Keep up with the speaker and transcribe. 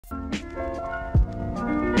Okay,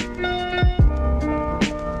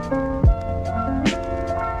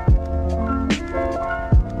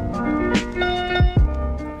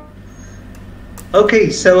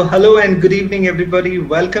 so hello and good evening, everybody.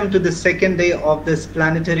 Welcome to the second day of this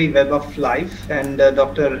Planetary Web of Life. And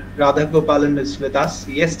Dr. Radha Gopalan is with us.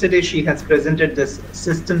 Yesterday, she has presented this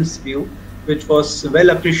systems view, which was well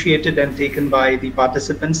appreciated and taken by the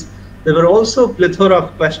participants. There were also a plethora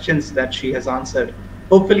of questions that she has answered.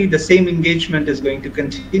 Hopefully, the same engagement is going to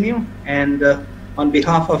continue. And on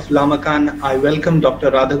behalf of Lamakaan, I welcome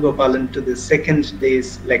Dr. Radha Gopalan to the second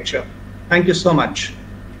day's lecture. Thank you so much.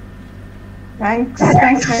 Thanks,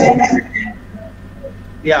 Mary.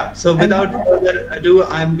 Yeah, so without further ado,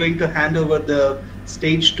 I'm going to hand over the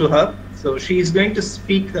stage to her. So she is going to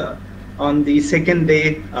speak on the second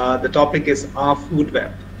day. The topic is our food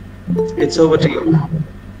web. It's over to you.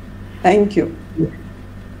 Thank you.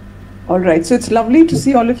 All right, so it's lovely to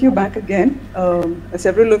see all of you back again,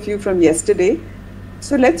 several of you from yesterday.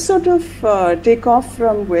 So let's sort of take off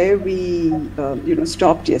from where we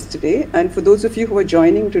stopped yesterday. And for those of you who are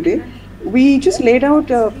joining today, we just laid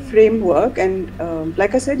out a framework, and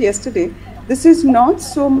like I said yesterday, this is not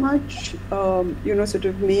so much, sort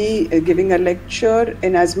of me giving a lecture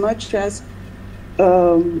in as much as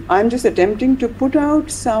I'm just attempting to put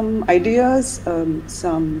out some ideas,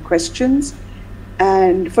 some questions,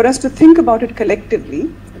 and for us to think about it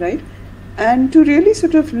collectively, right? And to really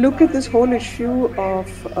sort of look at this whole issue of,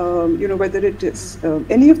 whether it is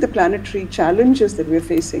any of the planetary challenges that we're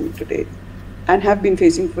facing today and have been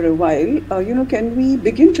facing for a while, can we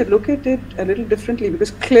begin to look at it a little differently?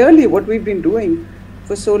 Because clearly what we've been doing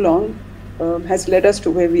for so long has led us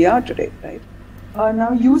to where we are today, right?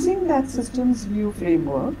 Now, using that systems view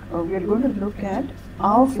framework, we are going to look at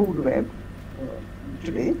our food web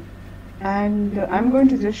today. And I'm going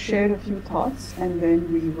to just share a few thoughts, and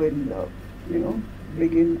then we will,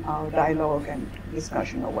 begin our dialogue and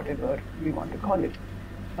discussion, or whatever we want to call it.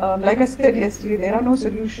 Like I said yesterday, there are no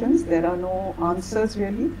solutions, there are no answers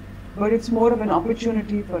really, but it's more of an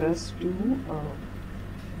opportunity for us to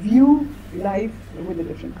view life with a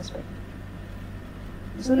different perspective.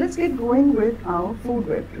 So let's get going with our food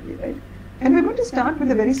web today, right? And we're going to start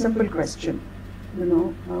with a very simple question.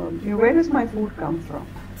 Where does my food come from?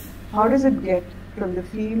 How does it get from the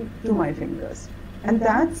field to my fingers? And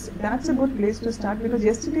that's a good place to start, because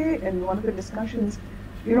yesterday in one of the discussions,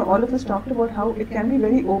 all of us talked about how it can be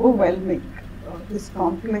very overwhelming, this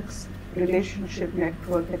complex relationship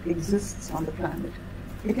network that exists on the planet.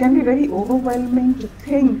 It can be very overwhelming to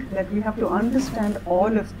think that we have to understand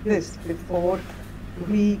all of this before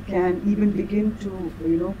we can even begin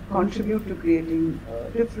to, contribute to creating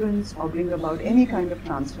a difference or bring about any kind of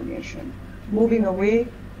transformation, moving away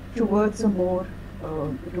towards a more,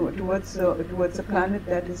 towards a planet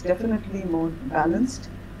that is definitely more balanced,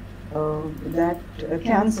 that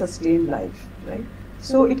can sustain life, right?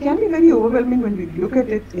 So it can be very overwhelming when we look at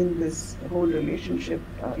it in this whole relationship,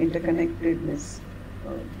 interconnectedness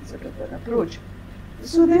sort of an approach.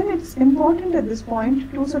 So then it's important at this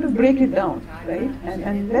point to sort of break it down, right?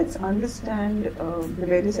 And let's understand the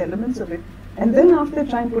various elements of it, and then after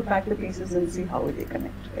try and put back the pieces and see how they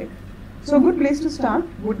connect, right? So a good place to start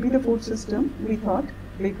would be the food system, we thought,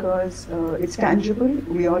 because it's tangible,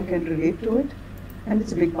 we all can relate to it, and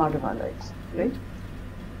it's a big part of our lives, right?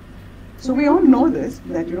 So we all know this,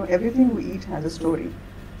 that everything we eat has a story.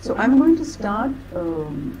 So I'm going to start,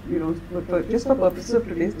 just for purposes of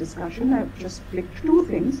today's discussion, I've just picked two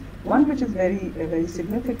things. One which is very, very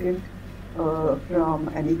significant from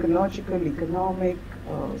an ecological, economic,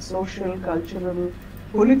 social, cultural,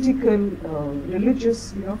 political,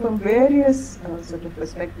 religious, from various sort of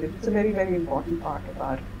perspectives. It's a very, very important part of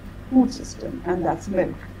our food system, and that's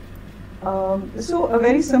milk. So a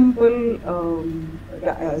very simple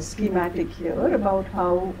schematic here about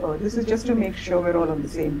how, this is just to make sure we're all on the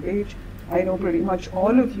same page. I know pretty much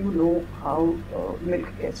all of you know how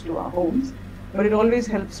milk gets to our homes, but it always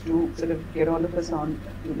helps to sort of get all of us on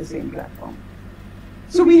to the same platform.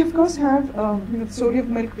 So we of course have, the story of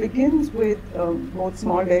milk begins with both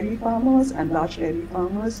small dairy farmers and large dairy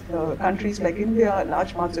farmers. Countries like India,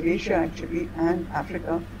 large parts of Asia actually, and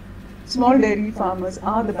Africa. Small dairy farmers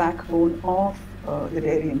are the backbone of the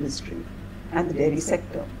dairy industry and the dairy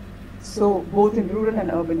sector. So both in rural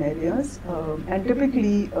and urban areas, and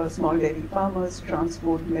typically small dairy farmers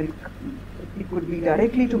transport milk. It could be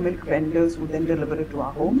directly to milk vendors who then deliver it to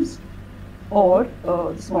our homes, or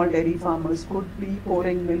the small dairy farmers could be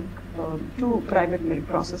pouring milk to private milk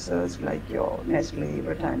processors like your Nestle,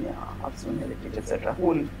 Britannia, Hudson, Heritage, etc.,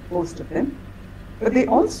 whole host of them. But they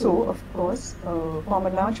also, of course, form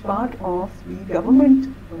a large part of the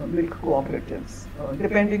government milk cooperatives.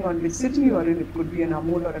 Depending on which city you're in, it could be an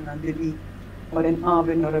Amul or a Nandini or an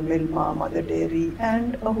Avin or a Milma, Mother Dairy,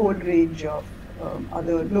 and a whole range of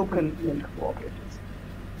other local milk cooperatives.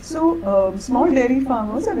 So small dairy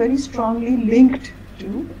farmers are very strongly linked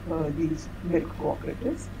to these milk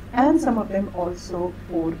cooperatives, and some of them also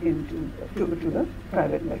pour into to the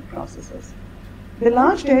private milk processors. The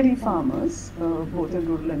large dairy farmers, both in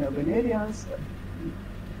rural and urban areas,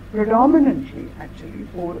 predominantly actually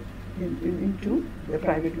pour into the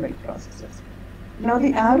private milk processors. Now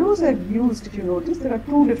the arrows are used, if you notice, there are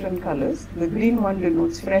two different colors. The green one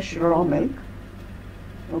denotes fresh raw milk,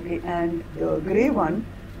 okay, and the grey one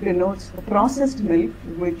denotes processed milk,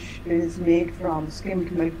 which is made from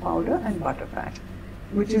skimmed milk powder and butter fat,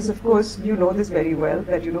 which is, of course, you know this very well,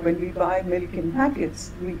 that when we buy milk in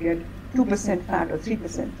packets, we get 2% fat or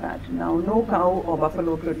 3% fat. Now, no cow or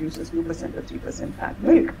buffalo produces 2% or 3% fat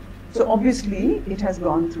milk. So obviously, it has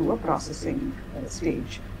gone through a processing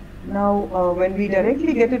stage. Now, when we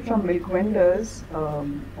directly get it from milk vendors,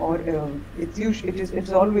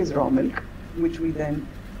 it's always raw milk, which we then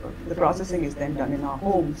the processing is then done in our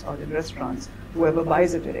homes or in restaurants, whoever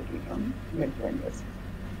buys it directly from milk vendors.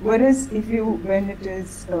 Whereas when it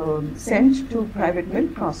is sent to private milk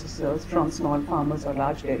processors from small farmers or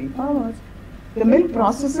large dairy farmers, the milk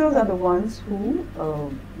processors are the ones who,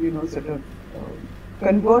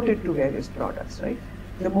 convert it to various products, right?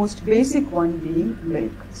 The most basic one being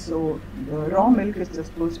milk. So the raw milk is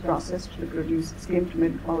just post-processed to produce skimmed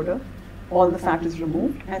milk powder. All the fat is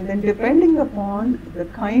removed, and then depending upon the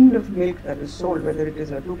kind of milk that is sold, whether it is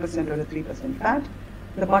a 2% or a 3% fat,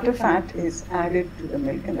 the butter fat is added to the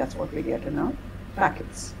milk, and that's what we get in our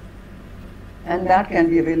packets. And that can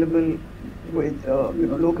be available with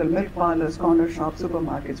local milk parlors, corner shops,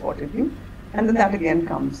 supermarkets, what have you. And then that again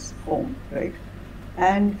comes home, right?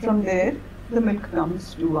 And from there, the milk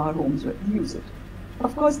comes to our homes where we use it.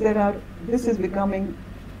 Of course, this is becoming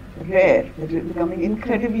rare, it is becoming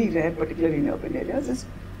incredibly rare, particularly in urban areas, is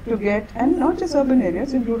to get, and not just urban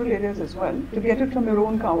areas, in rural areas as well, to get it from your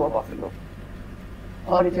own cow or buffalo.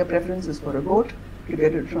 Or if your preference is for a goat, you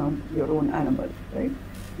get it from your own animal, right?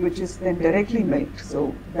 Which is then directly milked.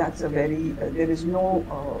 So that's there is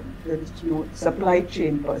no supply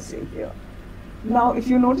chain per se here. Now, if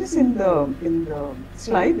you notice in the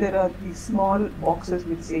slide, there are these small boxes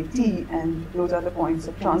which say T, and those are the points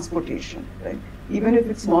of transportation, right? Even if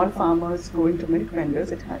it's small farmers going to milk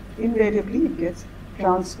vendors, invariably it gets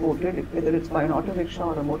transported, whether it's by an auto rickshaw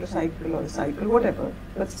or a motorcycle or a cycle, whatever,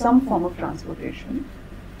 but some form of transportation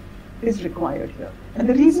is required here. And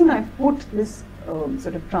the reason I've put this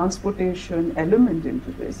sort of transportation element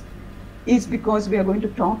into this is because we are going to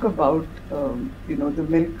talk about the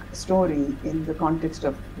milk story in the context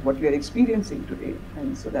of what we are experiencing today.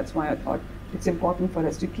 And so that's why I thought it's important for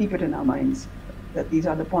us to keep it in our minds that these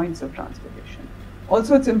are the points of transportation.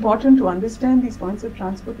 Also, it's important to understand these points of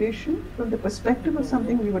transportation from the perspective of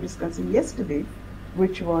something we were discussing yesterday,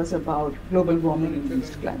 which was about global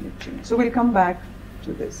warming-induced climate change. So we'll come back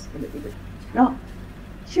to this a little bit. Now,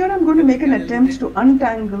 here I'm going to make an attempt to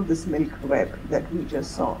untangle this milk web that we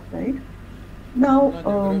just saw, right? Now,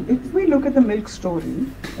 if we look at the milk story,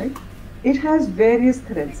 right, it has various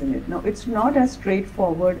threads in it. Now, it's not as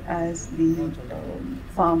straightforward as the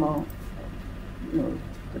farmer,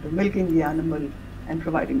 sort of milking the animal and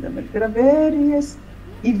providing the milk. There are various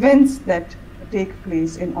events that take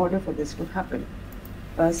place in order for this to happen.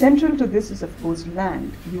 Central to this is, of course,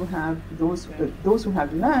 land. You have those who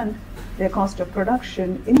have land, their cost of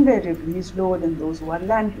production invariably is lower than those who are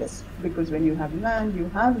landless, because when you have land, you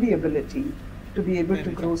have the ability to be able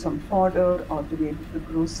to grow some fodder or to be able to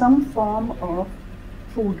grow some form of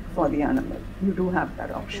food for the animal. You do have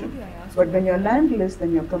that option. But when you're landless,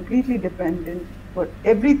 then you're completely dependent for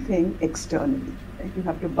everything externally. Right? You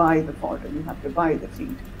have to buy the fodder, you have to buy the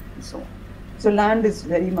feed, and so on. So land is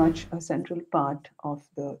very much a central part of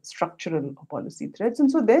the structural policy threads. And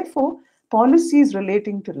so therefore, policies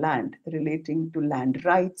relating to land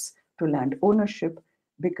rights, to land ownership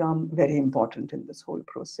become very important in this whole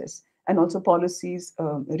process. And also policies,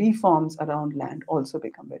 reforms around land also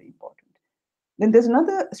become very important. Then there's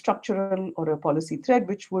another structural or a policy thread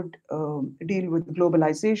which would deal with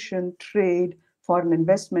globalization, trade, foreign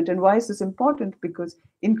investment. And why is this important? Because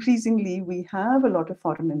increasingly we have a lot of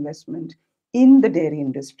foreign investment in the dairy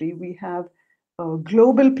industry. We have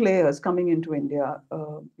global players coming into India,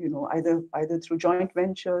 either through joint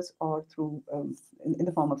ventures or through in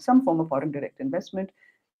the form of some form of foreign direct investment,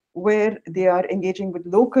 where they are engaging with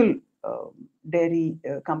local dairy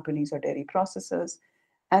companies or dairy processors.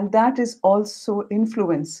 And that is also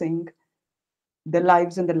influencing the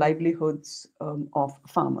lives and the livelihoods of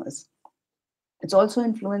farmers. It's also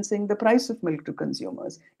influencing the price of milk to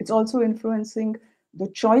consumers. It's also influencing the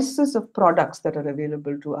choices of products that are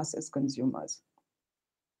available to us as consumers.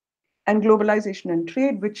 And globalization and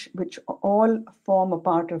trade, which all form a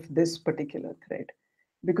part of this particular thread.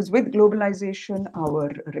 Because with globalization, our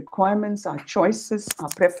requirements, our choices, our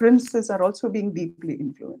preferences are also being deeply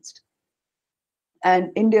influenced.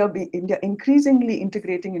 And India increasingly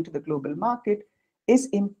integrating into the global market is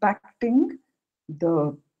impacting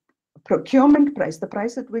the procurement price, the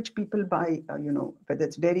price at which people buy, whether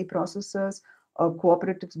it's dairy processors or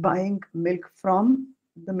cooperatives buying milk from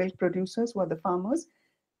the milk producers who are the farmers.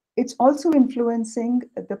 It's also influencing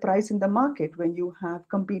the price in the market when you have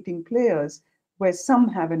competing players where some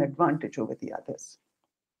have an advantage over the others,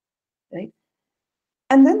 right?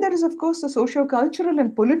 And then there is, of course, the socio-cultural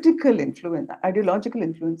and political influence, ideological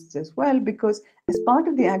influences as well, because as part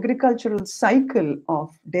of the agricultural cycle of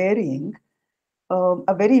dairying,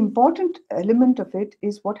 a very important element of it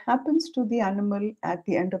is what happens to the animal at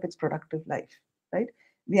the end of its productive life, right?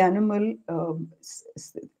 The animal,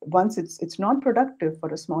 once it's not productive for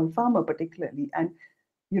a small farmer particularly, and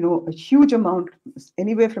a huge amount,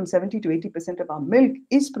 anywhere from 70 to 80% of our milk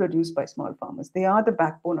is produced by small farmers. They are the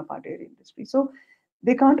backbone of our dairy industry. So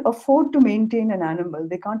they can't afford to maintain an animal.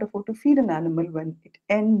 They can't afford to feed an animal when it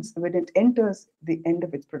enters the end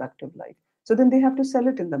of its productive life. So then they have to sell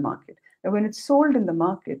it in the market. And when it's sold in the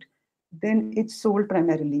market, then it's sold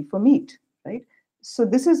primarily for meat, right? So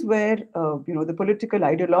this is where the political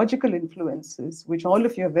ideological influences, which all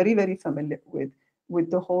of you are very, very familiar with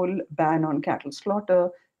the whole ban on cattle slaughter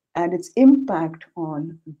and its impact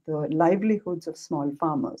on the livelihoods of small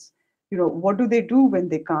farmers. What do they do when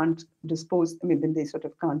they can't dispose? I mean, when they sort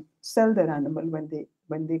of can't sell their animal,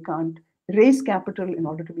 when they can't raise capital in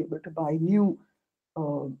order to be able to buy new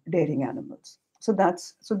dairying animals. So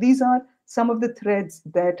these are some of the threads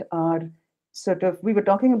that are sort of, we were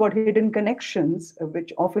talking about hidden connections,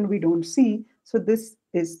 which often we don't see. So this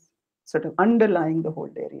is sort of underlying the whole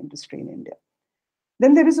dairy industry in India.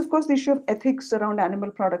 Then there is, of course, the issue of ethics around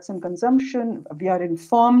animal products and consumption. We are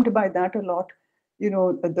informed by that a lot.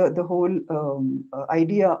 The whole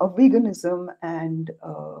idea of veganism and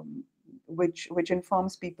which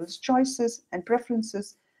informs people's choices and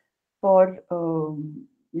preferences for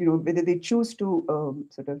whether they choose to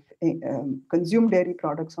consume dairy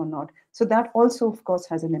products or not. So that also, of course,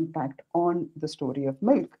 has an impact on the story of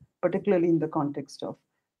milk, particularly in the context of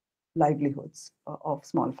livelihoods of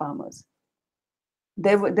small farmers.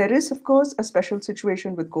 There is, of course, a special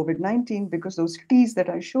situation with COVID-19 because those teas that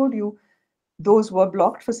I showed you, those were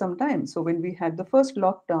blocked for some time. So when we had the first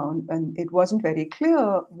lockdown and it wasn't very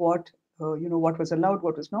clear what was allowed,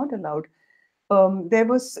 what was not allowed, there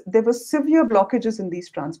were severe blockages in these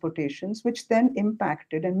transportations, which then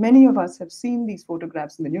impacted, and many of us have seen these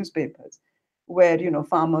photographs in the newspapers, where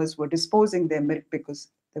farmers were disposing their milk because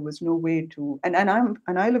there was no way to. And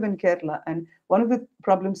I live in Kerala, and one of the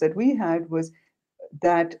problems that we had was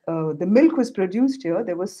that the milk was produced here.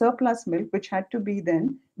 There was surplus milk, which had to be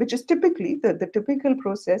then, which is typically the typical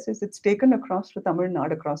process is it's taken across to Tamil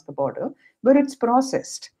Nadu across the border, where it's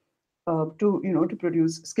processed to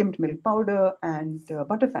produce skimmed milk powder and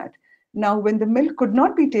butterfat. Now, when the milk could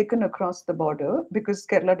not be taken across the border because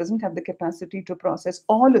Kerala doesn't have the capacity to process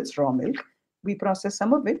all its raw milk, we process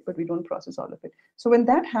some of it, but we don't process all of it. So when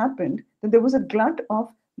that happened, then there was a glut of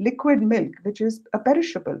liquid milk, which is a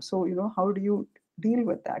perishable. So how do you deal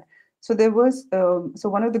with that? So there was so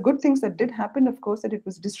one of the good things that did happen, of course, that it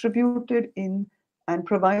was distributed in and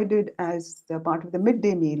provided as the part of the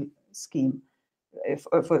midday meal scheme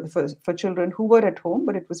for children who were at home,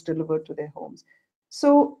 but it was delivered to their homes.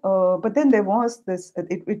 So, but then there was this.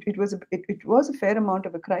 It was a fair amount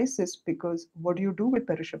of a crisis because what do you do with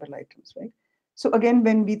perishable items, right? So again,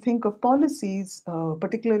 when we think of policies,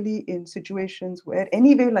 particularly in situations where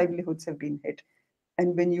anyway livelihoods have been hit,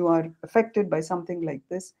 and when you are affected by something like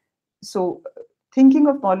this, so thinking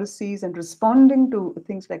of policies and responding to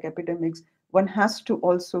things like epidemics, one has to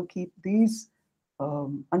also keep these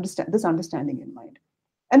this understanding in mind.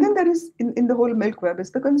 And then there is, in the whole milk web,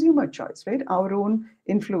 is the consumer choice, right? Our own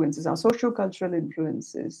influences, our socio-cultural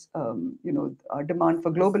influences, our demand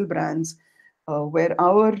for global brands, where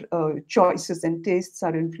our choices and tastes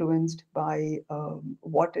are influenced by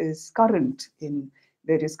what is current in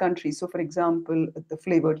various countries. So, for example, the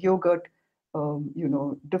flavored yogurt,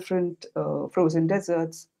 different frozen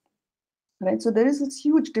desserts, right? So there is this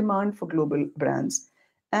huge demand for global brands.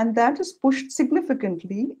 And that is pushed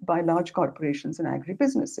significantly by large corporations and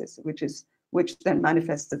agribusinesses, which then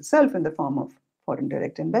manifests itself in the form of foreign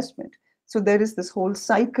direct investment. So there is this whole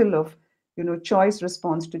cycle of, choice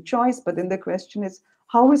response to choice. But then the question is,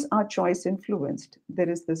 how is our choice influenced? There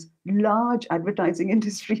is this large advertising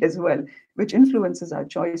industry as well, which influences our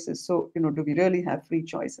choices. So, do we really have free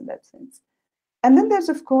choice in that sense? And then there's,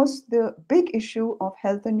 of course, the big issue of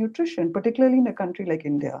health and nutrition, particularly in a country like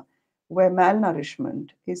India, where malnourishment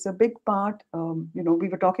is a big part. We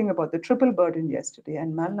were talking about the triple burden yesterday,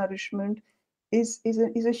 and malnourishment is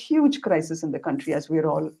a huge crisis in the country, as we're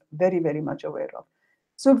all very, very much aware of.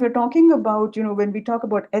 So if we're talking about, when we talk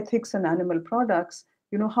about ethics and animal products,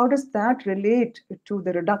 how does that relate to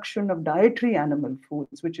the reduction of dietary animal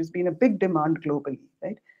foods, which has been a big demand globally,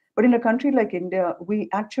 right? But in a country like India, we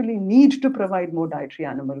actually need to provide more dietary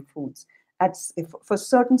animal foods for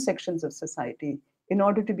certain sections of society in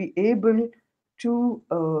order to be able to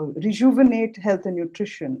rejuvenate health and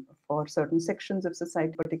nutrition for certain sections of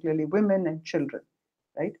society, particularly women and children,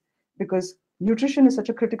 right? Because nutrition is such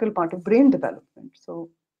a critical part of brain development. So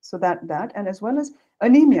that and as well as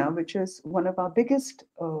anemia, which is one of our biggest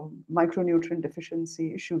micronutrient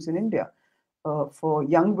deficiency issues in India. For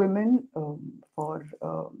young women, for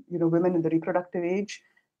women in the reproductive age,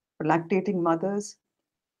 for lactating mothers,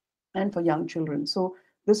 and for young children. So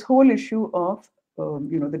this whole issue of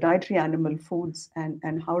the dietary animal foods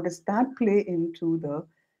and how does that play into the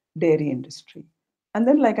dairy industry? And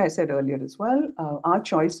then, like I said earlier as well, our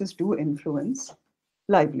choices do influence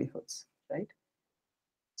livelihoods, right?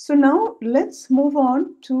 So now let's move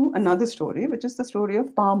on to another story, which is the story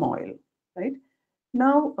of palm oil, right?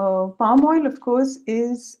 Now, palm oil, of course,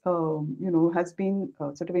 has been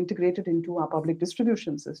sort of integrated into our public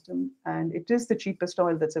distribution system, and it is the cheapest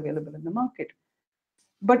oil that's available in the market.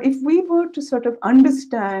 But if we were to sort of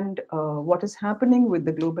understand what is happening with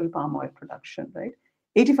the global palm oil production, right?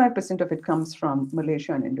 85% of it comes from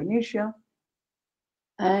Malaysia and Indonesia,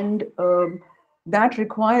 and that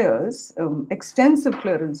requires extensive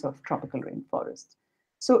clearance of tropical rainforests.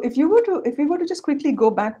 So if we were to just quickly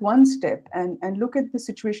go back one step and look at the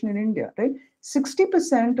situation in India, right?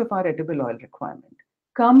 60% of our edible oil requirement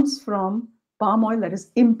comes from palm oil that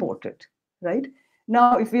is imported, right?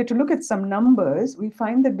 Now, if we were to look at some numbers, we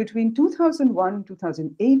find that between 2001 and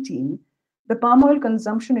 2018, the palm oil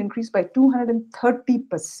consumption increased by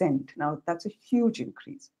 230%. Now, that's a huge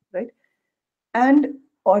increase, right? And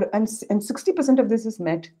 60% of this is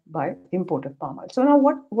met by import of palm oil. So now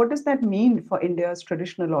what does that mean for India's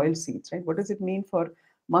traditional oil seeds, right? What does it mean for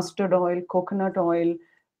mustard oil, coconut oil,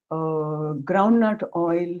 groundnut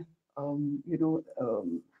oil,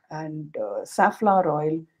 and safflower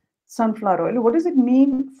oil, sunflower oil? What does it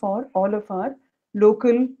mean for all of our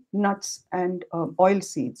local nuts and oil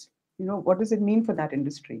seeds? What does it mean for that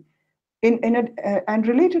industry? And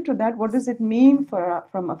related to that, what does it mean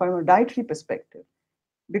from a dietary perspective?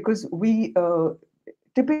 Because we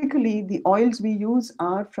typically the oils we use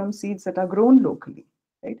are from seeds that are grown locally,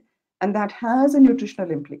 right? And that has a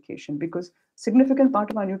nutritional implication because significant part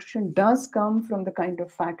of our nutrition does come from the kind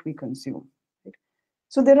of fat we consume, right?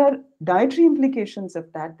 So there are dietary implications of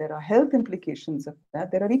that, there are health implications of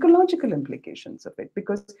that, there are ecological implications of it,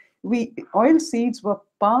 because oil seeds were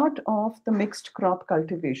part of the mixed crop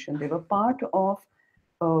cultivation. They were part of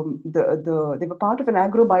they were part of an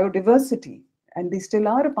agrobiodiversity, and they still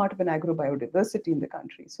are a part of an agrobiodiversity in the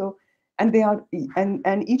country. So, and they are,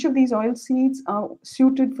 and each of these oil seeds are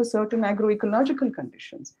suited for certain agroecological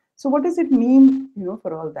conditions. So, what does it mean,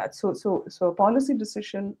 for all that? So a policy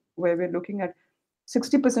decision where we're looking at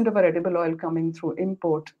 60% of our edible oil coming through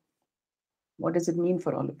import. What does it mean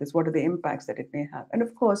for all of this? What are the impacts that it may have? And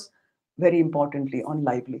of course, very importantly, on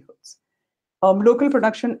livelihoods. Local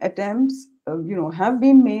production attempts, have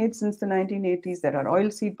been made since the 1980s. There are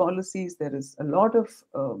oilseed policies. There is a lot of,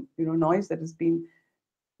 noise that has been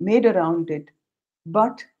made around it,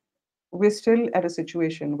 but we're still at a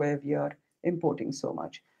situation where we are importing so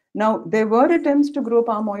much. Now, there were attempts to grow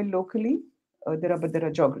palm oil locally. There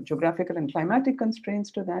are geographical and climatic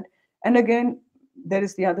constraints to that. And again, there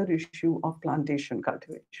is the other issue of plantation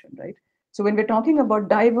cultivation, right? So when we're talking about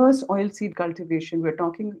diverse oilseed cultivation, we're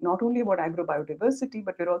talking not only about agrobiodiversity,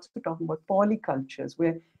 but we're also talking about polycultures,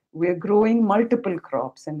 where we're growing multiple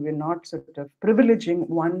crops and we're not sort of privileging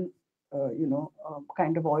one,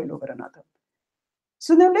 kind of oil over another.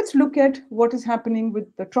 So now let's look at what is happening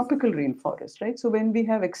with the tropical rainforest, right? So when we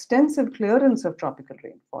have extensive clearance of tropical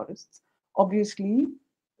rainforests, obviously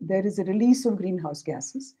there is a release of greenhouse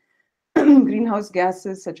gases. Greenhouse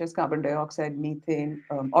gases such as carbon dioxide, methane,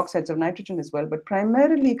 oxides of nitrogen as well, but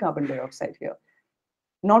primarily carbon dioxide here.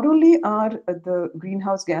 Not only are the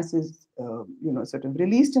greenhouse gases, sort of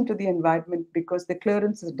released into the environment because the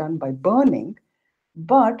clearance is done by burning,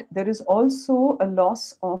 but there is also a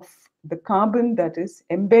loss of the carbon that is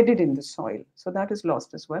embedded in the soil. So that is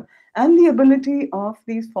lost as well, and the ability of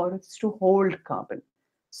these forests to hold carbon.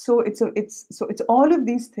 So it's all of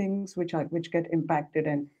these things which get impacted,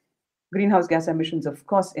 and greenhouse gas emissions, of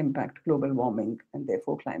course, impact global warming and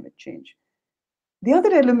therefore climate change. The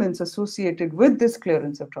other elements associated with this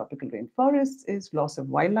clearance of tropical rainforests is loss of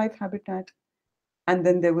wildlife habitat. And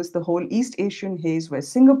then there was the whole East Asian haze, where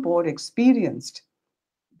Singapore experienced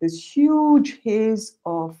this huge haze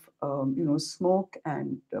of smoke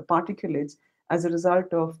and particulates as a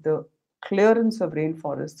result of the clearance of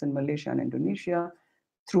rainforests in Malaysia and Indonesia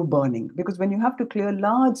through burning. Because when you have to clear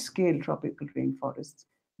large scale tropical rainforests,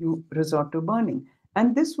 you resort to burning.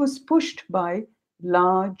 And this was pushed by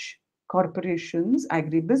large corporations,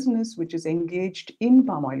 agribusiness, which is engaged in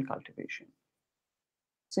palm oil cultivation.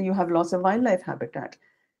 So you have loss of wildlife habitat,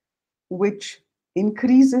 which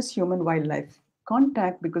increases human wildlife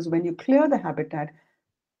contact, because when you clear the habitat,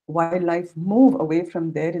 wildlife move away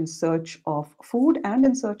from there in search of food and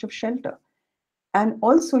in search of shelter. And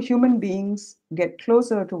also human beings get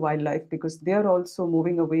closer to wildlife because they're also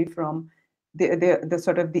moving away from the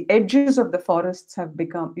sort of the edges of the forests have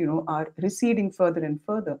become, are receding further and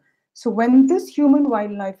further. So when this human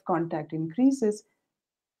wildlife contact increases,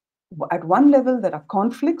 at one level, there are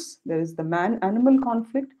conflicts. There is the man-animal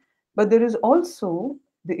conflict, but there is also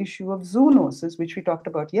the issue of zoonosis, which we talked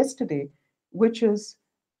about yesterday, which is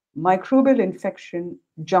microbial infection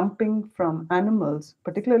jumping from animals,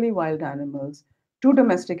 particularly wild animals, to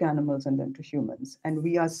domestic animals and then to humans. And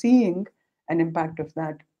we are seeing an impact of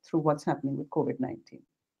that through what's happening with COVID-19.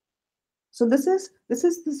 So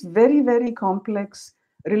this very, very complex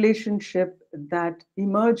relationship that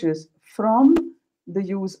emerges from the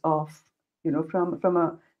use of, from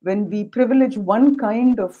a, when we privilege one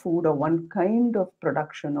kind of food or one kind of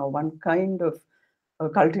production or one kind of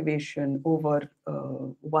cultivation over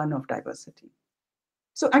one of diversity.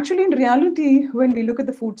 So actually, in reality, when we look at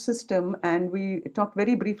the food system, and we talked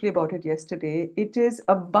very briefly about it yesterday, it is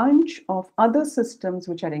a bunch of other systems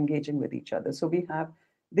which are engaging with each other. So we have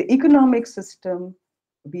the economic system,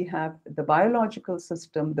 we have the biological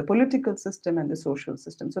system, the political system, and the social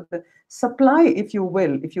system. So the supply, if you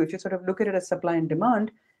will, if you sort of look at it as supply and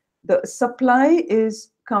demand, the supply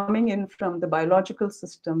is coming in from the biological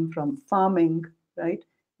system, from farming, right?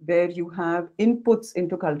 Where you have inputs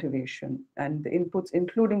into cultivation, and the inputs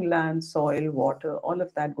including land, soil, water, all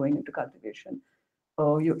of that going into cultivation.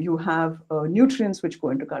 You have nutrients which go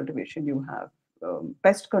into cultivation. You have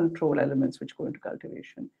pest control elements which go into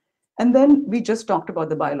cultivation. And then we just talked about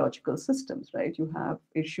the biological systems, right? You have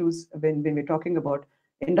issues when we're talking about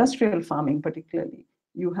industrial farming, particularly.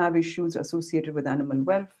 You have issues associated with animal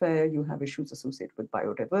welfare. You have issues associated with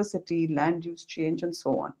biodiversity, land use change, and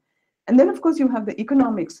so on. And then, of course, you have the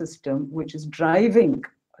economic system, which is driving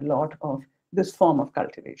a lot of this form of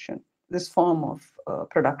cultivation, this form of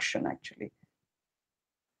production, actually.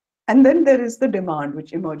 And then there is the demand,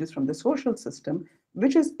 which emerges from the social system,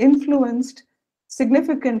 which is influenced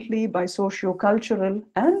significantly by socio-cultural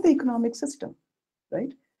and the economic system,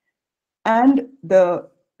 right? And the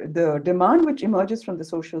demand which emerges from the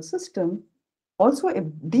social system also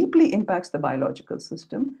deeply impacts the biological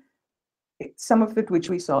system, some of it which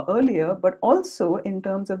we saw earlier, but also in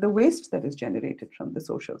terms of the waste that is generated from the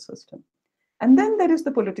social system. And then there is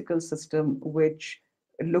the political system, which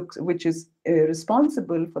is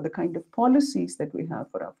responsible for the kind of policies that we have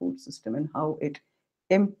for our food system and how it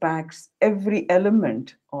impacts every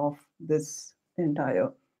element of this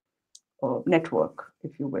entire network,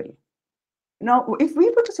 if you will. Now, if we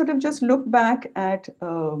were to sort of just look back at,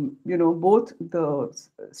 both the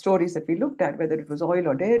stories that we looked at, whether it was oil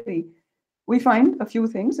or dairy, we find a few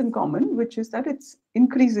things in common, which is that it's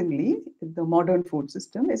increasingly, the modern food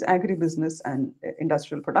system is agribusiness and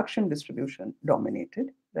industrial production distribution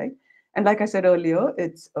dominated, right? And like I said earlier,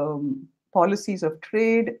 its policies of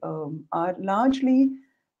trade are largely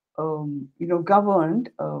governed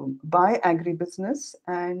by agribusiness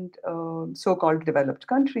and so-called developed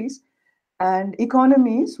countries, and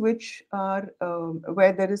economies which are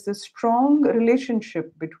where there is a strong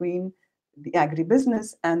relationship between the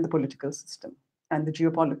agribusiness and the political system and the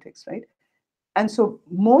geopolitics, right? And so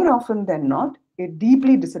more often than not, it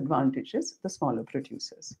deeply disadvantages the smaller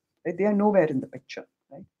producers, right? They are nowhere in the picture,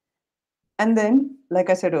 right? And then, like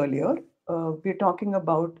I said earlier, we're talking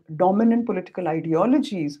about dominant political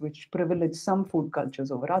ideologies which privilege some food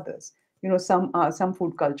cultures over others. Some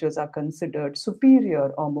food cultures are considered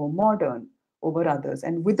superior or more modern over others.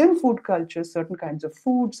 And within food cultures, certain kinds of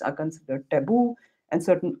foods are considered taboo, and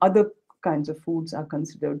certain other kinds of foods are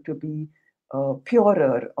considered to be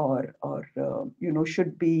purer or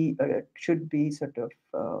should be sort of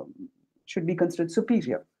should be considered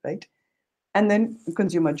superior, right? And then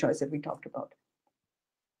consumer choice that we talked about.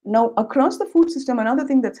 Now, across the food system, another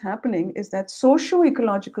thing that's happening is that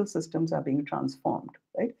socio-ecological systems are being transformed,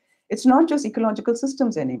 right? It's not just ecological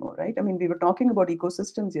systems anymore, right? I mean, we were talking about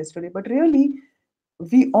ecosystems yesterday, but really,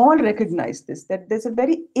 we all recognize this, that there's a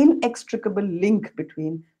very inextricable link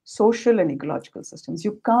between social and ecological systems.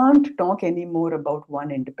 You can't talk anymore about one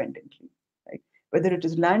independently, right? Whether it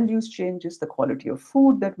is land use changes, the quality of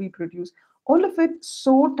food that we produce, all of it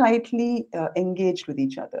so tightly engaged with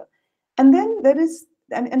each other. And then there is,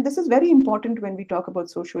 and this is very important when we talk about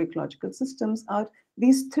socio-ecological systems, are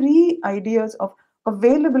these three ideas of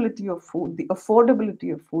availability of food, the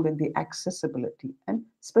affordability of food, and the accessibility, and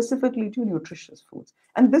specifically to nutritious foods.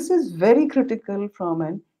 And this is very critical from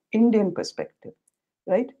an Indian perspective,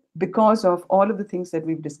 right? Because of all of the things that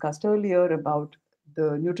we've discussed earlier about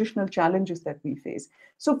the nutritional challenges that we face.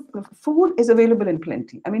 So food is available in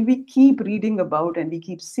plenty. I mean, we keep reading about and we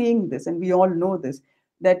keep seeing this, and we all know this,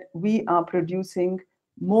 that we are producing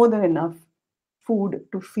more than enough food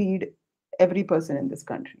to feed every person in this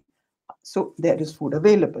country. So there is food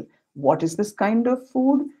available. What is this kind of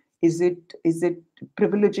food? Is it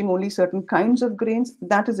privileging only certain kinds of grains?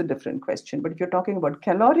 That is a different question. But if you're talking about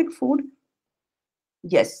caloric food,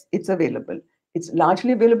 yes, it's available. It's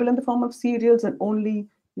largely available in the form of cereals, and only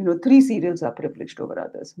 3 cereals are privileged over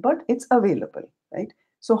others. But it's available, right?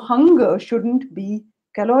 So caloric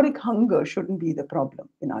hunger shouldn't be the problem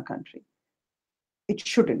in our country. It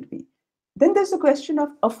shouldn't be. Then there's the question of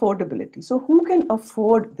affordability. So who can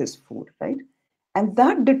afford this food, right? And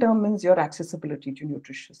that determines your accessibility to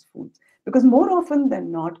nutritious foods. Because more often than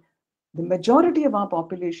not, the majority of our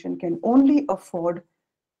population can only afford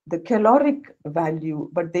the caloric value,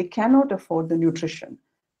 but they cannot afford the nutrition.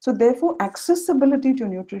 So therefore, accessibility to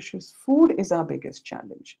nutritious food is our biggest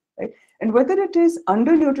challenge, right? And whether it is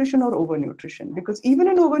undernutrition or overnutrition, because even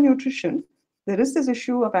in overnutrition, there is this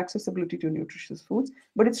issue of accessibility to nutritious foods,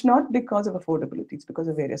 but it's not because of affordability, it's because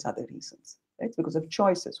of various other reasons, right? It's because of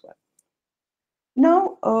choice as well.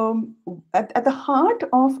 Now, at the heart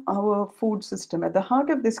of our food system, at the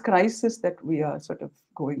heart of this crisis that we are sort of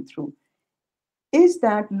going through, is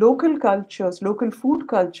that local cultures, local food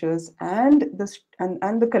cultures, and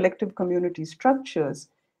the collective community structures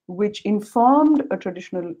which informed a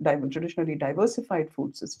traditionally diversified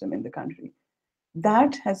food system in the country,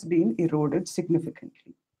 that has been eroded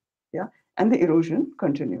significantly. Yeah, and the erosion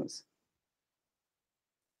continues.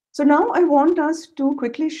 So now I want us to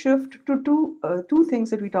quickly shift to two things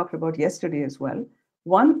that we talked about yesterday as well.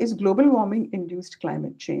 One is global warming induced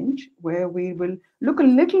climate change, where we will look a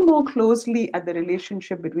little more closely at the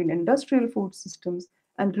relationship between industrial food systems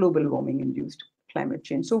and global warming induced climate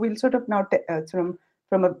change. So we'll sort of now,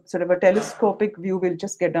 from a sort of a telescopic view, we'll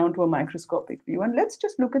just get down to a microscopic view. And let's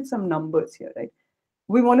just look at some numbers here, right?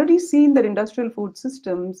 We've already seen that industrial food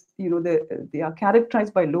systems, they are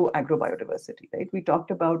characterized by low agrobiodiversity, right?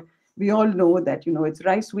 We all know that, it's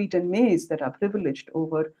rice, wheat, and maize that are privileged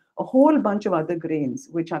over a whole bunch of other grains,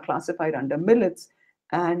 which are classified under millets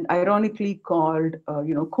and ironically called,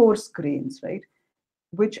 coarse grains, right?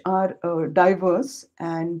 Which are diverse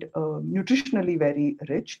and nutritionally very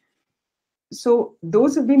rich. So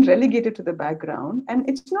those have been relegated to the background, and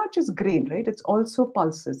it's not just grain, right? It's also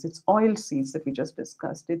pulses, it's oil seeds that we just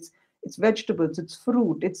discussed, it's vegetables, it's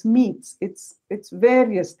fruit, it's meats, it's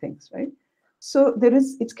various things, right? So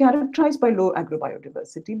it's characterized by low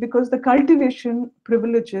agrobiodiversity because the cultivation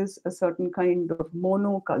privileges a certain kind of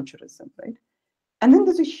monoculturism, right? And then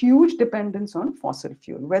there's a huge dependence on fossil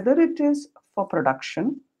fuel, whether it is for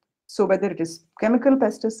production, so whether it is chemical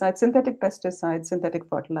pesticides, synthetic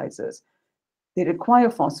fertilizers, they require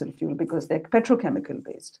fossil fuel because they're petrochemical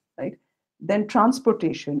based, right? Then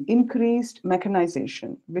transportation, increased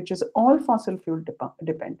mechanization, which is all fossil fuel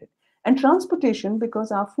dependent. And transportation, because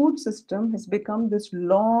our food system has become this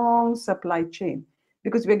long supply chain,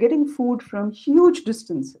 because we're getting food from huge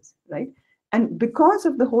distances, right? And because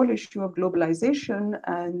of the whole issue of globalization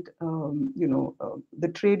and the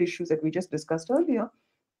trade issues that we just discussed earlier,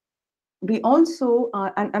 we also,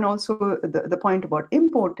 and also the point about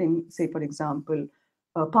importing, say, for example,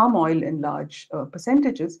 palm oil in large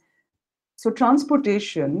percentages. So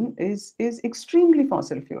transportation is extremely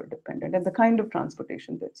fossil fuel dependent, and the kind of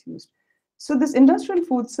transportation that's used. So this industrial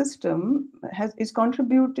food system is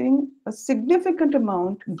contributing a significant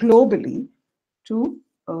amount globally to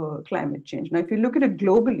climate change. Now, if you look at it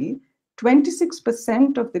globally,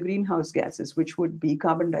 26% of the greenhouse gases, which would be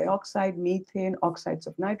carbon dioxide, methane, oxides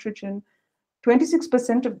of nitrogen,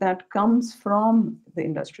 26% of that comes from the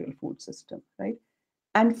industrial food system, right?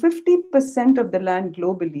 And 50% of the land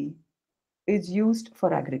globally is used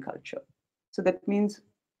for agriculture. So that means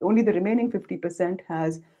only the remaining 50%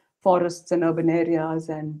 has forests and urban areas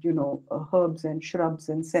and, herbs and shrubs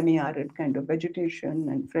and semi-arid kind of vegetation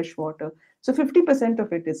and fresh water. So 50%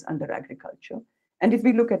 of it is under agriculture. And if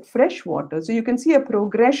we look at fresh water, so you can see a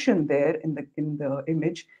progression there in the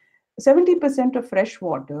image. 70% of fresh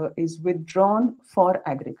water is withdrawn for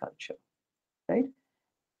agriculture, right?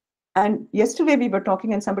 And yesterday we were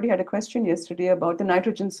talking, and somebody had a question yesterday about the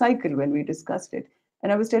nitrogen cycle when we discussed it.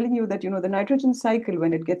 And I was telling you that, the nitrogen cycle,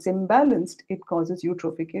 when it gets imbalanced, it causes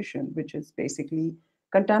eutrophication, which is basically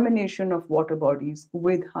contamination of water bodies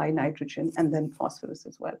with high nitrogen and then phosphorus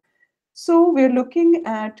as well. So we're looking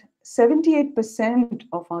at 78%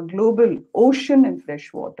 of our global ocean and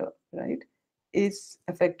fresh water, right, is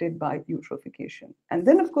affected by eutrophication. And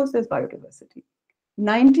then, of course, there's biodiversity.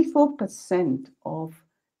 94% of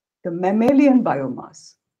the mammalian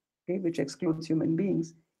biomass, okay, which excludes human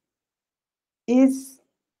beings, is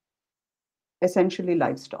essentially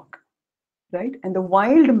livestock, right? And the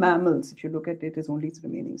wild mammals, if you look at it, is only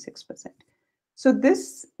remaining 6%. So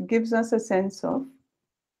this gives us a sense of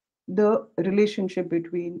the relationship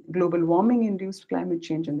between global warming induced climate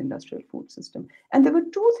change and the industrial food system. And there were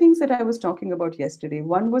two things that I was talking about yesterday.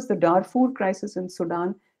 One was the Darfur crisis in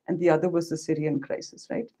Sudan, and the other was the Syrian crisis,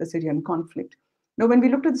 right? The Syrian conflict. Now, when we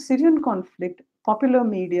looked at the Syrian conflict, popular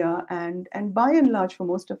media and by and large for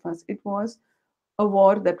most of us, it was a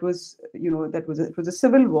war that was, it was a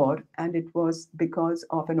civil war, and it was because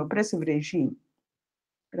of an oppressive regime,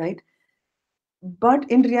 right? But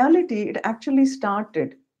in reality, it actually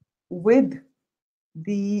started with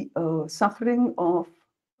the suffering of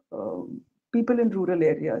people in rural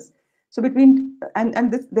areas. So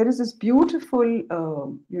there is this beautiful,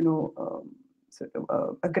 sort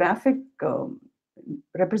of, a graphic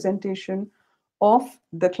representation of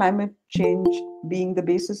the climate change being the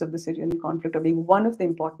basis of the Syrian conflict, or being one of the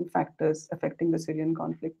important factors affecting the Syrian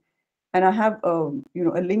conflict. And I have, a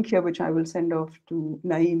link here which I will send off to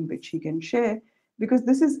Naeem, which he can share, because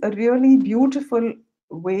this is a really beautiful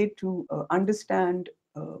way to understand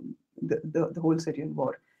the whole Syrian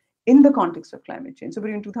war in the context of climate change. So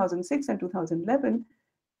between 2006 and 2011,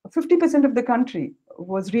 50% of the country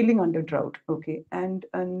was reeling under drought. Okay, and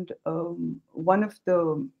one of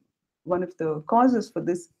the causes for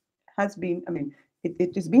this has been,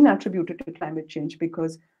 it has been attributed to climate change,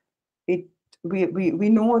 because we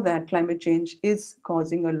know that climate change is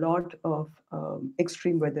causing a lot of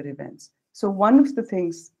extreme weather events. So one of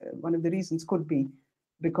the reasons could be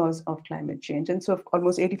because of climate change. And so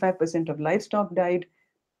almost 85% of livestock died.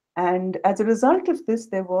 And as a result of this,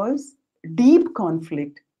 there was deep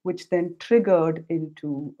conflict, which then triggered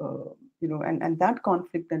into, and that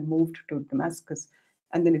conflict then moved to Damascus,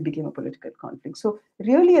 and then it became a political conflict. So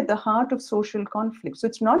really at the heart of social conflict. So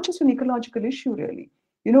it's not just an ecological issue, really.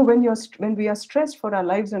 When we are stressed for our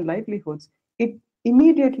lives and livelihoods, it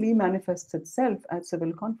immediately manifests itself as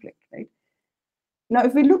civil conflict, right? Now,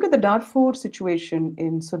 if we look at the Darfur situation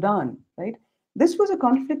in Sudan, right, this was a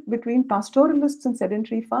conflict between pastoralists and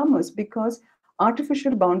sedentary farmers, because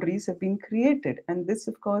artificial boundaries have been created. And this,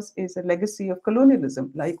 of course, is a legacy of colonialism,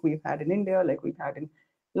 like we've had in India, like we've had in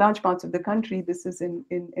large parts of the country. This is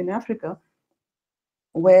in Africa,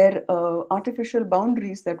 where artificial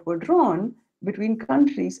boundaries that were drawn between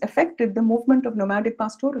countries affected the movement of nomadic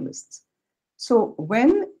pastoralists. So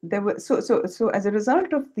so as a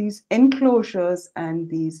result of these enclosures and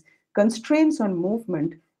these constraints on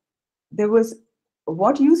movement, there was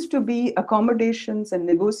what used to be accommodations and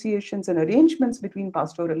negotiations and arrangements between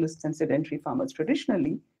pastoralists and sedentary farmers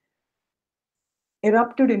traditionally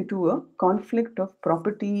erupted into a conflict of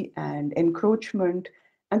property and encroachment.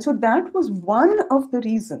 And so that was one of the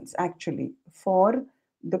reasons actually for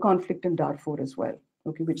the conflict in Darfur as well.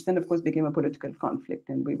 Okay, which then, of course, became a political conflict,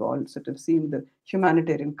 and we've all sort of seen the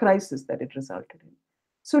humanitarian crisis that it resulted in.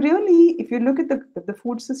 So really, if you look at the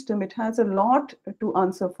food system, it has a lot to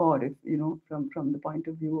answer for, if, from the point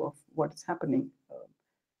of view of what's happening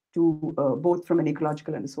both from an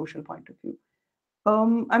ecological and a social point of view.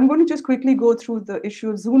 I'm going to just quickly go through the issue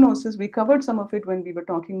of zoonosis. We covered some of it when we were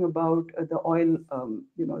talking about the oil,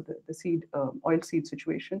 the seed, oil seed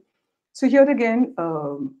situation. So here again,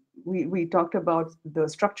 we talked about the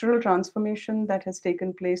structural transformation that has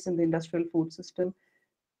taken place in the industrial food system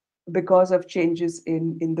because of changes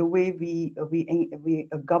in the way we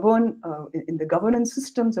govern, in the governance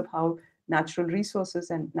systems of how natural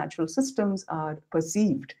resources and natural systems are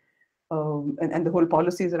perceived. And the whole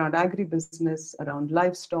policies around agribusiness, around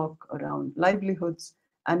livestock, around livelihoods,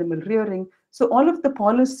 animal rearing. So all of the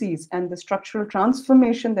policies and the structural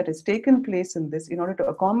transformation that has taken place in this in order to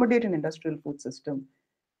accommodate an industrial food system,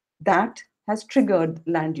 that has triggered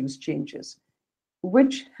land use changes,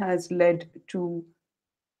 which has led to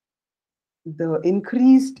the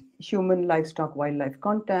increased human livestock wildlife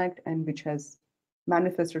contact, and which has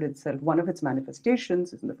manifested itself, one of its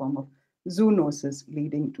manifestations is in the form of zoonosis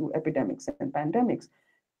leading to epidemics and pandemics.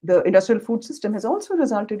 The industrial food system has also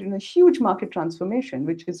resulted in a huge market transformation,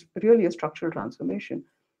 which is really a structural transformation.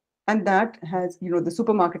 And that has, the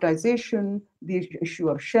supermarketization, the issue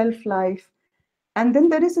of shelf life. And then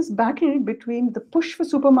there is this battle between the push for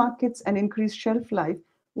supermarkets and increased shelf life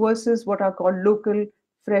versus what are called local,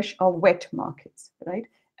 fresh, or wet markets, right?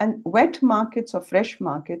 And wet markets or fresh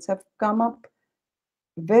markets have come up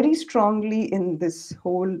very strongly in this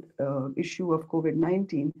whole issue of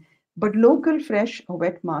COVID-19. But local, fresh, or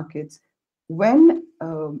wet markets, when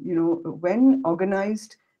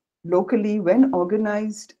organized locally, when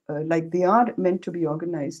organized like they are meant to be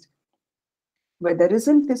organized, where there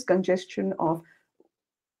isn't this congestion of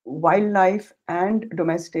wildlife and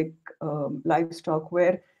domestic livestock,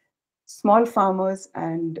 where small farmers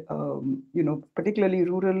and particularly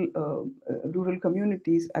rural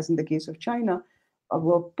communities, as in the case of China,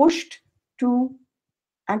 were pushed to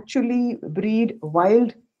actually breed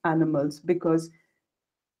wild animals because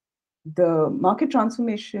the market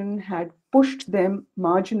transformation had pushed them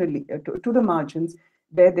marginally to the margins,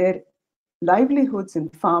 where their livelihoods in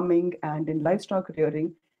farming and in livestock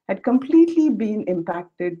rearing had completely been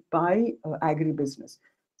impacted by agribusiness.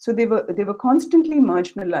 So they were constantly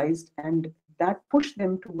marginalized, and that pushed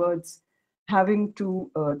them towards having to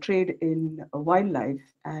trade in wildlife,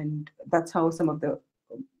 and that's how some of the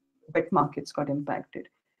wet markets got impacted.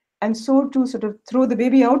 And so to sort of throw the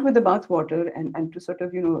baby out with the bathwater, and to sort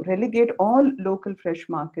of relegate all local fresh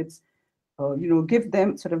markets, give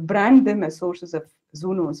them, sort of brand them as sources of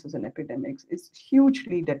zoonosis and epidemics, is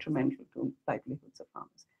hugely detrimental to livelihoods of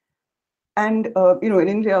farmers. And in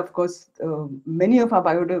India, of course, many of our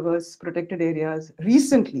biodiverse protected areas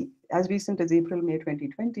recently, as recent as April, May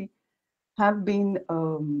 2020, have been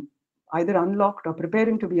either unlocked or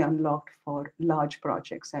preparing to be unlocked for large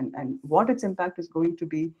projects. And what its impact is going to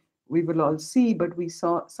be, we will all see, but we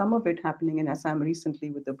saw some of it happening in Assam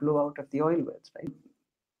recently with the blowout of the oil wells, right?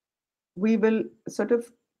 We will sort of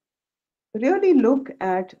really look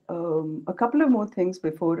at a couple of more things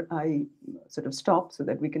before I sort of stop so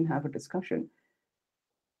that we can have a discussion.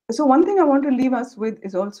 So one thing I want to leave us with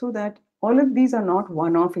is also that all of these are not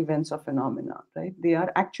one-off events or phenomena, right? They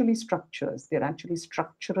are actually structures. They're actually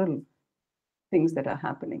structural things that are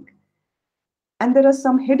happening. And there are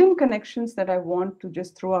some hidden connections that I want to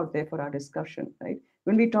just throw out there for our discussion, right?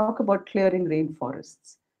 When we talk about clearing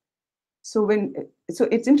rainforests. So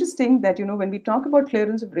it's interesting that, when we talk about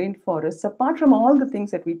clearance of rainforests, apart from all the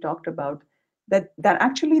things that we talked about, that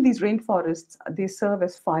actually these rainforests, they serve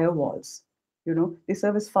as firewalls. They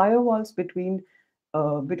serve as firewalls between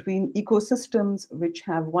ecosystems which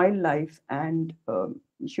have wildlife and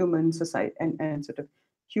human society and sort of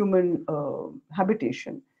human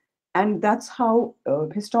habitation. And that's how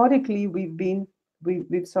historically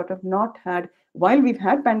we've sort of not had, while we've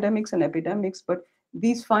had pandemics and epidemics, but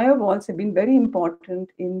these firewalls have been very important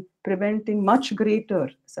in preventing much greater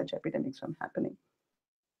such epidemics from happening.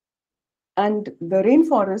 And the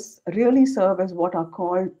rainforests really serve as what are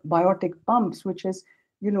called biotic pumps, which is,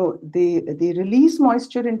 they release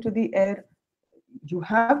moisture into the air. You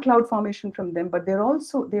have cloud formation from them, but they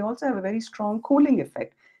also have a very strong cooling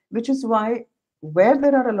effect, which is why where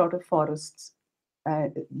there are a lot of forests,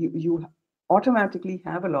 you automatically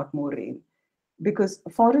have a lot more rain, because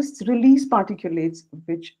forests release particulates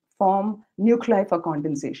which form nuclei for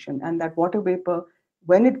condensation, and that water vapor,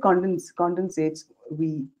 when it condensates,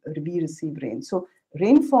 we receive rain. So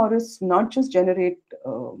rainforests not just generate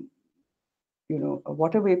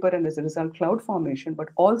water vapor and as a result cloud formation, but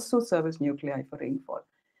also serve as nuclei for rainfall.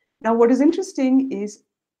 Now, what is interesting is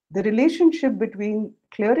the relationship between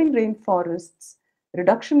clearing rainforests,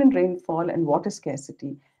 reduction in rainfall, and water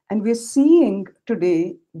scarcity. And we're seeing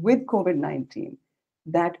today with COVID-19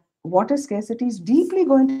 that water scarcity is deeply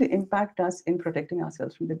going to impact us in protecting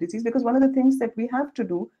ourselves from the disease, because one of the things that we have to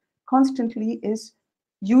do constantly is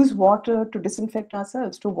use water to disinfect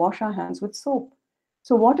ourselves, to wash our hands with soap.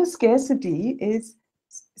 So water scarcity is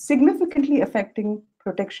significantly affecting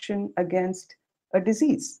protection against a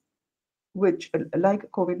disease, which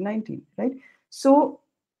like COVID-19, right? So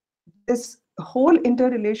this whole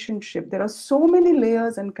interrelationship, there are so many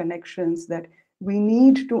layers and connections that we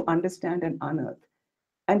need to understand and unearth.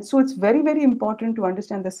 And so it's very, very important to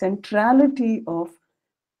understand the centrality of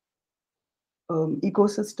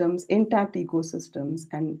ecosystems, intact ecosystems,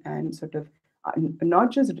 and sort of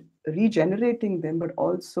not just regenerating them, but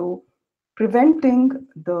also preventing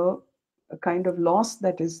the kind of loss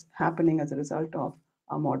that is happening as a result of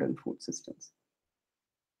our modern food systems.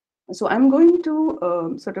 So I'm going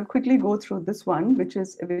to sort of quickly go through this one, which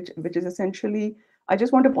is essentially, I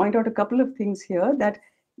just want to point out a couple of things here that,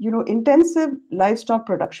 intensive livestock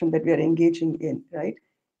production that we are engaging in, right?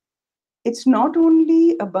 It's not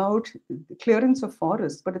only about the clearance of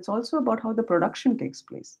forests, but it's also about how the production takes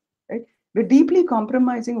place, right? We're deeply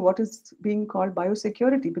compromising what is being called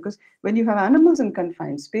biosecurity, because when you have animals in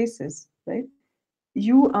confined spaces, right,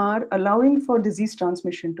 you are allowing for disease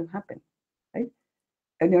transmission to happen, right?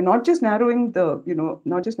 And you're not just narrowing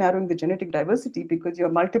the genetic diversity, because you're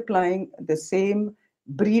multiplying the same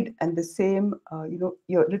breed and the same,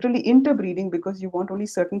 you're literally interbreeding because you want only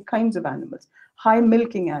certain kinds of animals, high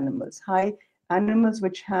milking animals, high animals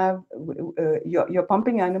which have, you're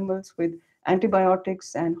pumping animals with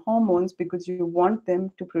antibiotics and hormones because you want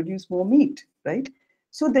them to produce more meat, right?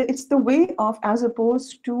 So it's the way of, as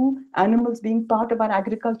opposed to animals being part of our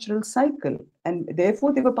agricultural cycle, and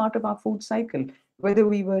therefore they were part of our food cycle. Whether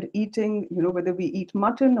we were eating, whether we eat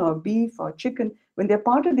mutton or beef or chicken, when they're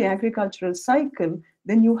part of the agricultural cycle,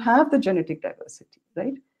 then you have the genetic diversity,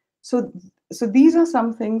 right? So these are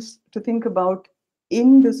some things to think about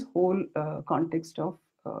in this whole context of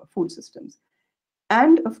food systems.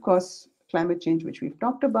 And of course, climate change, which we've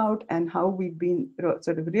talked about, and how we've been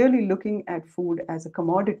sort of really looking at food as a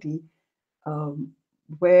commodity,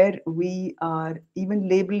 where we are even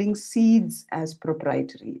labeling seeds as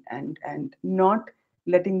proprietary, and not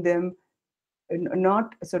letting them,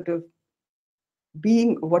 not sort of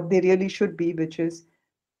being what they really should be, which is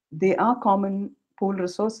they are common pool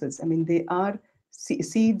resources. I mean, they are,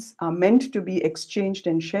 seeds are meant to be exchanged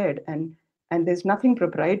and shared, and there's nothing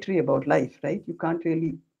proprietary about life, right? You can't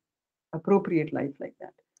really appropriate life like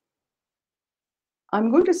that.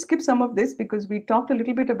 I'm going to skip some of this because we talked a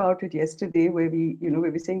little bit about it yesterday, where we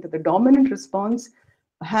were saying that the dominant response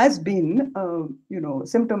has been,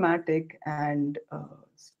 symptomatic, and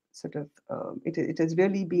it has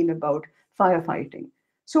really been about firefighting.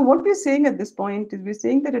 So what we're saying at this point is, we're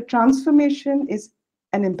saying that a transformation is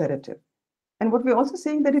an imperative, and what we're also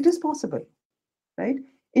saying that it is possible, right?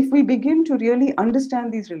 If we begin to really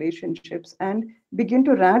understand these relationships and begin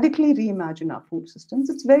to radically reimagine our food systems,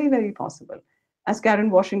 it's very, very possible. As Karen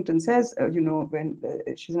Washington says, when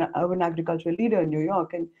she's an urban agricultural leader in New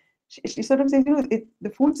York, and she sort of says, the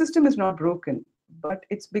food system is not broken, but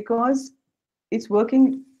it's because it's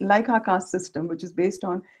working like our caste system, which is based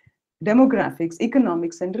on demographics,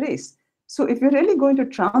 economics, and race. So if we're really going to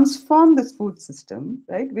transform this food system,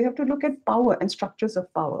 right, we have to look at power and structures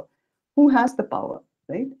of power. Who has the power,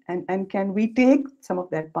 right? And can we take some of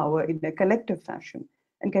that power in a collective fashion?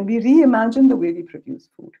 And can we reimagine the way we produce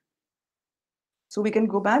food? So we can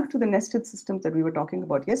go back to the nested systems that we were talking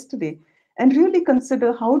about yesterday and really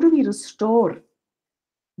consider, how do we restore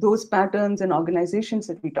those patterns and organizations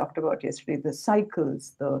that we talked about yesterday, the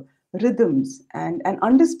cycles, the rhythms, and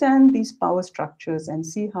understand these power structures and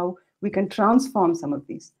see how we can transform some of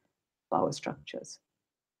these power structures.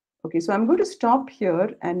 Okay, so I'm going to stop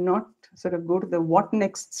here and not sort of go to the what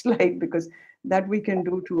next slide, because that we can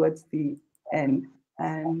do towards the end.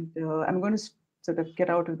 And I'm going to sort of get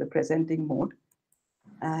out of the presenting mode,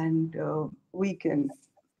 and we can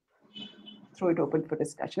throw it open for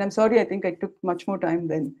discussion. I'm sorry, I think I took much more time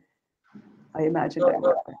than I imagined I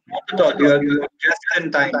would. Not at all. You're just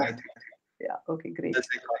in time, I think. Yeah, okay, great. As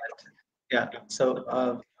they call it. Yeah.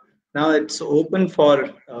 So now it's open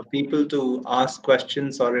for people to ask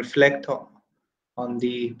questions or reflect on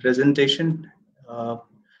the presentation.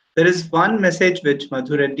 There is one message which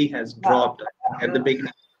Madhu Reddy has dropped at the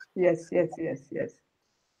beginning. Yes.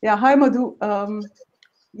 Yeah, hi Madhu.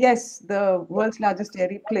 Yes, the world's largest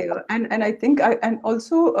dairy player, and I think and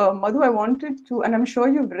also Madhu, I wanted to, and I'm sure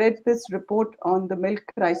you've read this report on the milk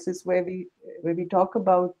crisis, where we talk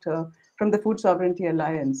about from the Food Sovereignty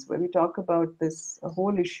Alliance, where we talk about this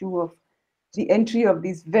whole issue of the entry of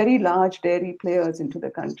these very large dairy players into the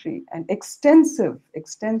country, and extensive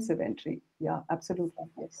entry. Yeah, absolutely,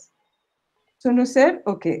 yes. So Nusser,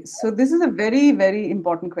 okay, so this is a very, very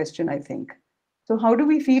important question, I think. So how do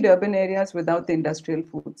we feed urban areas without the industrial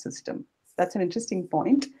food system? That's an interesting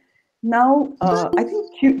point. Now, I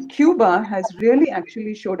think Cuba has really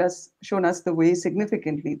actually shown us the way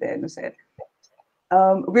significantly there, Nusser.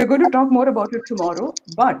 We're going to talk more about it tomorrow,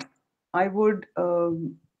 but I would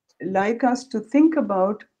like us to think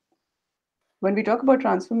about, when we talk about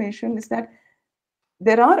transformation, is that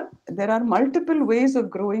there are multiple ways of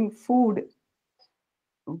growing food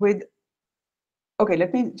with okay,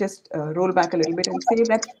 let me just roll back a little bit and say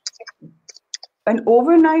that an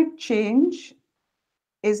overnight change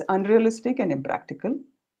is unrealistic and impractical.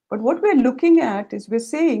 But what we're looking at is we're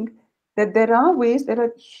saying that there are ways, there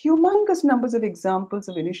are humongous numbers of examples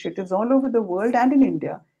of initiatives all over the world and in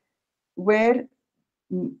India where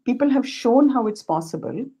people have shown how it's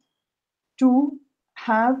possible to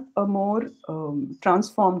have a more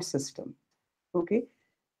transformed system. Okay.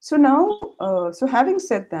 So now, so having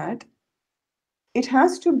said that, it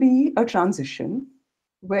has to be a transition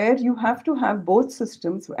where you have to have both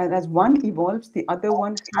systems, and as one evolves, the other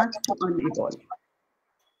one has to unevolve.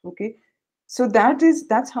 Okay, so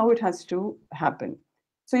that's how it has to happen.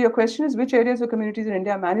 So your question is, which areas or communities in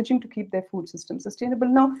India are managing to keep their food system sustainable?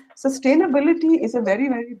 Now, sustainability is a very,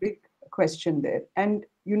 very big question there, and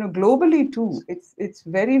globally too, it's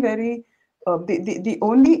very, very. The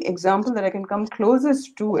only example that I can come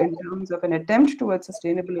closest to in terms of an attempt towards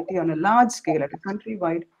sustainability on a large scale at a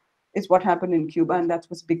countrywide is what happened in Cuba, and that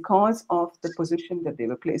was because of the position that they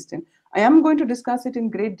were placed in. I am going to discuss it in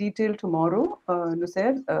great detail tomorrow,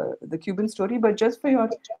 Nusser, the Cuban story, but just for your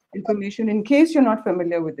information, in case you're not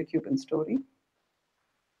familiar with the Cuban story,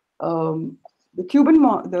 the Cuban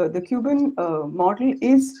model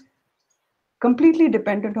is completely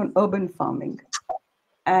dependent on urban farming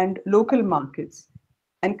and local markets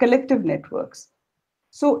and collective networks.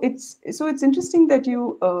 So it's interesting that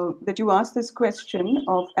you asked this question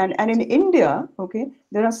of, and in India, okay,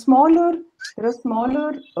 there are smaller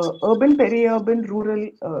urban, peri-urban,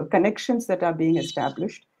 rural connections that are being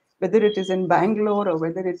established, whether it is in Bangalore or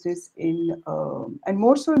whether it is in and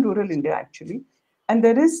more so in rural India actually. And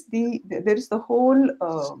there is the whole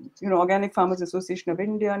Organic Farmers Association of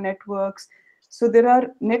India networks. So there are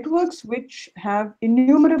networks which have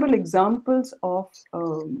innumerable examples of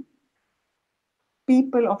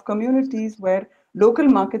people, of communities where local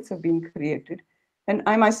markets have been created. And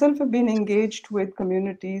I myself have been engaged with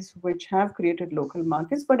communities which have created local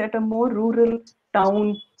markets, but at a more rural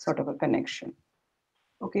town sort of a connection.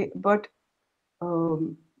 Okay, but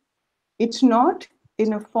it's not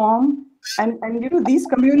in a form, and these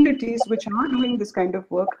communities which are doing this kind of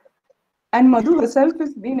work, and Madhu herself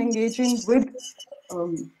has been engaging with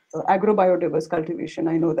agrobiodiverse cultivation.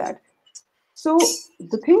 I know that. So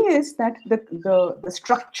the thing is that the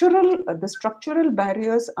structural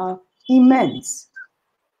barriers are immense.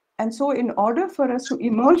 And so in order for us to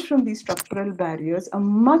emerge from these structural barriers, a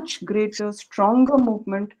much greater, stronger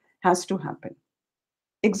movement has to happen.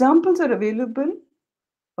 Examples are available.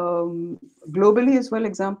 Globally as well,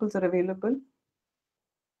 examples are available.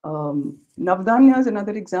 Navdanya is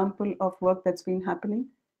another example of work that's been happening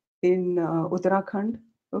in Uttarakhand.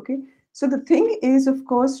 Okay, so the thing is, of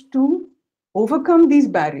course, to overcome these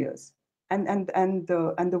barriers, and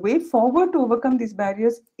the way forward to overcome these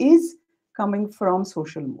barriers is coming from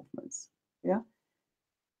social movements. Yeah.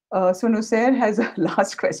 So Nusser has a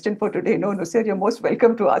last question for today. No, Nusser, you're most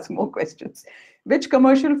welcome to ask more questions. Which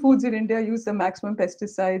commercial foods in India use the maximum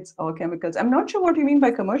pesticides or chemicals? I'm not sure what you mean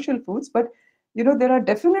by commercial foods, but there are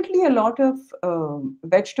definitely a lot of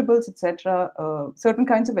vegetables, etc. Certain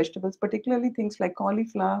kinds of vegetables, particularly things like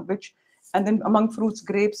cauliflower, and then among fruits,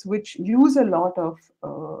 grapes, which use a lot of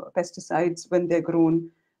pesticides when they're grown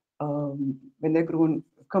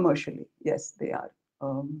commercially. Yes, they are.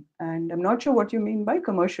 And I'm not sure what you mean by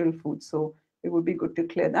commercial food, so it would be good to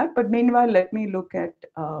clear that. But meanwhile, let me look at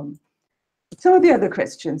some of the other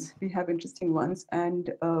questions. We have interesting ones.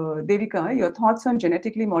 And Devika, your thoughts on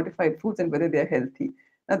genetically modified foods and whether they're healthy.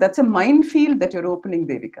 Now, that's a minefield that you're opening,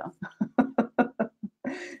 Devika.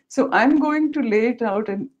 So I'm going to lay it out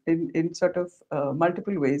in sort of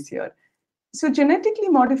multiple ways here. So genetically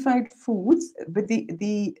modified foods, with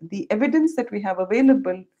the evidence that we have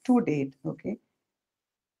available to date, okay,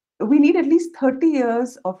 we need at least 30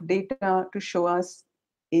 years of data to show us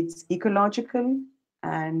its ecological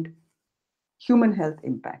and human health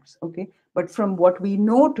impacts. Okay, but from what we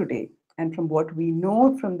know today, and from what we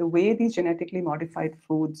know from the way these genetically modified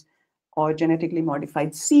foods or genetically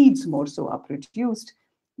modified seeds more so are produced,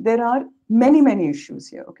 there are many issues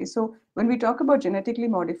here. Okay, so when we talk about genetically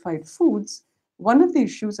modified foods, one of the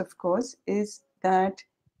issues, of course, is that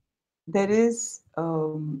there is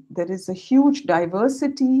a huge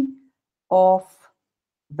diversity of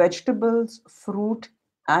vegetables, fruit,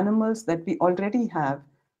 animals that we already have,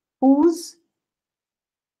 whose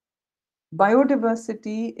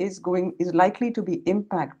biodiversity is likely to be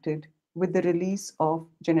impacted with the release of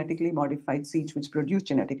genetically modified seeds which produce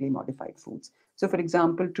genetically modified foods. So for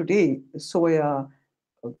example, today, soya,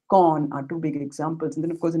 corn are two big examples. And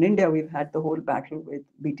then of course in India, we've had the whole battle with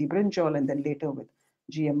BT brinjal and then later with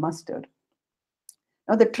GM mustard.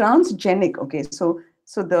 Now the transgenic, okay, so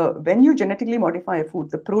when you genetically modify a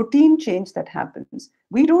food, the protein change that happens,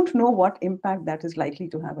 we don't know what impact that is likely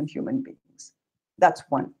to have on human beings. That's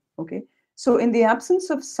one, okay? So in the absence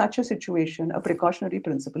of such a situation, a precautionary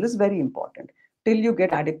principle is very important till you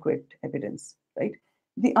get adequate evidence, right?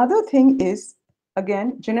 The other thing is,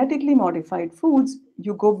 again, genetically modified foods,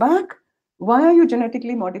 you go back. Why are you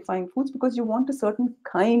genetically modifying foods? Because you want a certain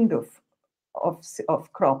kind of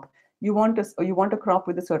crop. You want a crop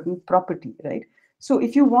with a certain property, right? So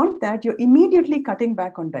if you want that, you're immediately cutting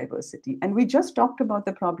back on diversity. And we just talked about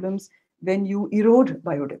the problems when you erode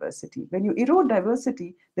biodiversity. When you erode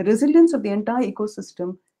diversity, the resilience of the entire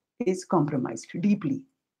ecosystem is compromised deeply.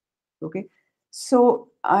 Okay. So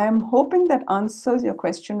I am hoping that answers your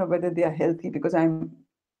question of whether they are healthy, because I'm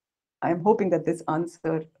hoping that this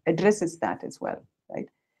answer addresses that as well, right?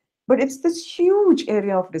 But it's this huge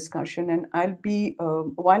area of discussion, and I'll be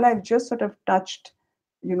while I've just sort of touched,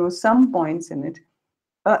 some points in it,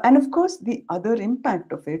 and of course the other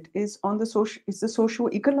impact of it is on the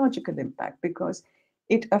socio-ecological impact, because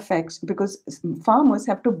it affects, because farmers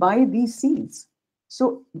have to buy these seeds,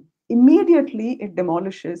 so immediately it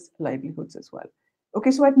demolishes livelihoods as well.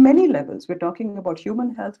 Okay, so at many levels, we're talking about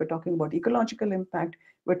human health, we're talking about ecological impact,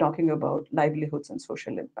 we're talking about livelihoods and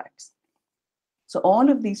social impacts. So all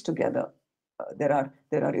of these together, there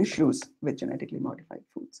are issues with genetically modified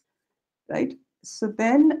foods, right? So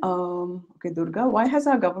then, okay, Durga, why has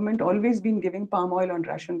our government always been giving palm oil on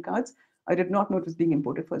ration cards? I did not know it was being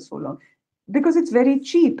imported for so long. Because it's very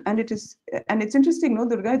cheap, and it's interesting, no,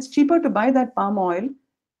 Durga, it's cheaper to buy that palm oil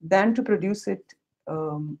than to produce it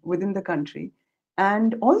within the country.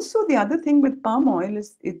 And also the other thing with palm oil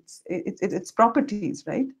is its properties,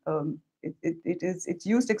 right? It's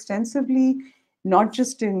used extensively, not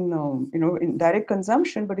just in in direct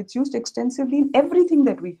consumption, but it's used extensively in everything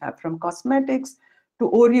that we have, from cosmetics to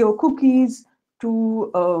Oreo cookies to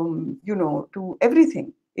to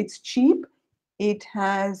everything. It's cheap. It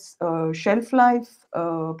has shelf life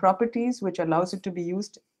properties, which allows it to be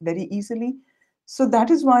used very easily. So that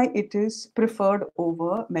is why it is preferred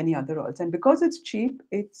over many other oils. And because it's cheap,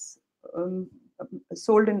 it's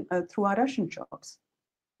sold through our ration shops.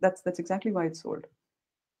 That's exactly why it's sold.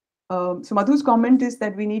 So Madhu's comment is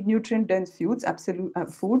that we need nutrient-dense foods, absolute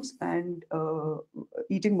foods, and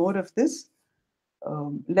eating more of this.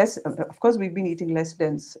 Less, of course, we've been eating less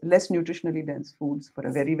nutritionally dense foods for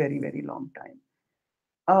a very, very, very long time.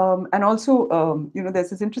 And also,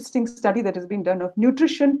 there's this interesting study that has been done of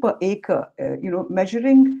nutrition per acre,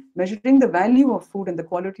 measuring the value of food and the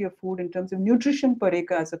quality of food in terms of nutrition per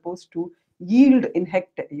acre, as opposed to yield in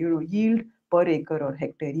hectare, yield per acre or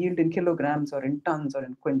hectare, yield in kilograms or in tons or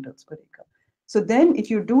in quintals per acre. So then if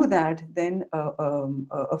you do that, then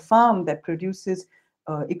a farm that produces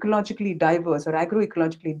ecologically diverse or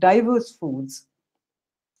agroecologically diverse foods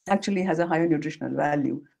actually has a higher nutritional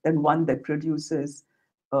value than one that produces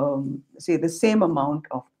say the same amount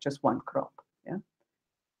of just one crop. Yeah.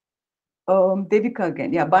 Devika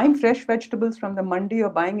again. Yeah, buying fresh vegetables from the mandi or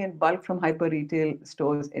buying in bulk from hyper retail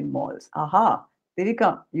stores in malls. Aha,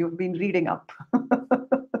 Devika, you've been reading up.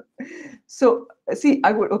 So see,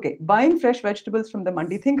 buying fresh vegetables from the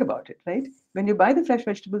mandi, think about it, right? When you buy the fresh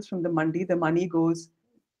vegetables from the mandi, the money goes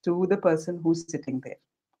to the person who's sitting there,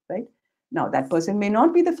 right? Now that person may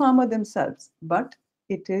not be the farmer themselves, but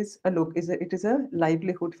it is a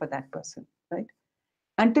livelihood for that person, right?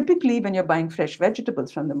 And typically when you're buying fresh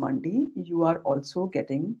vegetables from the mandi, you are also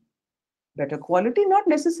getting better quality. Not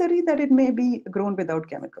necessary that it may be grown without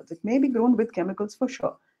chemicals. It may be grown with chemicals for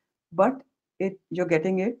sure, but you're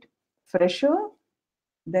getting it fresher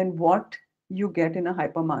than what you get in a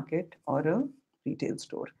hypermarket or a retail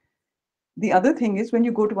store. The other thing is, when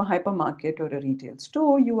you go to a hypermarket or a retail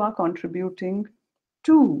store, you are contributing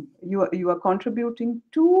to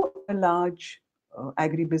a large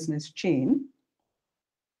agribusiness chain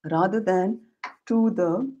rather than to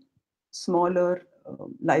the smaller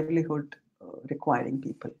livelihood requiring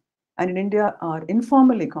people. And in India, our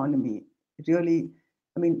informal economy really,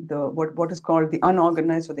 what is called the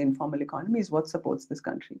unorganized or the informal economy is what supports this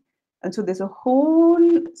country. And so there's a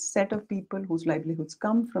whole set of people whose livelihoods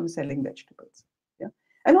come from selling vegetables. Yeah.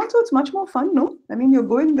 And also it's much more fun, no? I mean, you're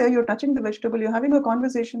going there, you're touching the vegetable, you're having a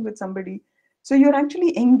conversation with somebody. So you're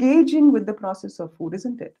actually engaging with the process of food,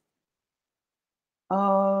 isn't it?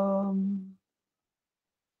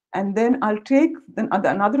 And then I'll take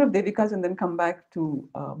another of Devika's and then come back to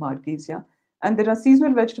Margi's, yeah. And there are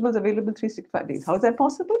seasonal vegetables available 365 days. How is that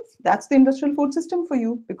possible? That's the industrial food system for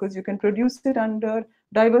you, because you can produce it under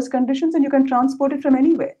diverse conditions and you can transport it from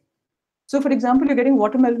anywhere. So, for example, you're getting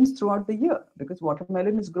watermelons throughout the year because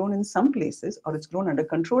watermelon is grown in some places or it's grown under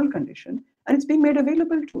controlled condition and it's being made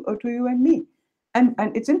available to you and me. And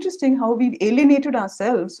it's interesting how we've alienated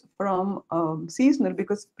ourselves from seasonal,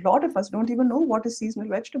 because a lot of us don't even know what is seasonal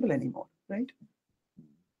vegetable anymore, right?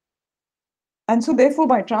 And so therefore,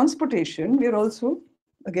 by transportation, we are also,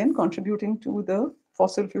 again, contributing to the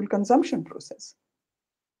fossil fuel consumption process.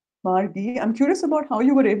 Margi, I'm curious about how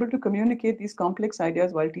you were able to communicate these complex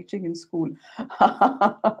ideas while teaching in school.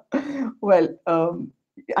 Well,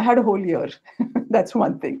 I had a whole year. That's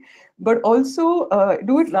one thing. But also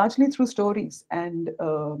do it largely through stories and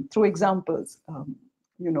through examples. And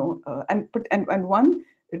one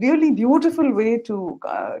really beautiful way to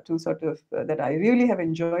sort of that I really have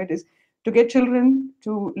enjoyed is to get children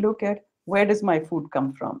to look at, where does my food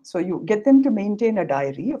come from? So you get them to maintain a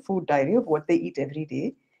diary, a food diary of what they eat every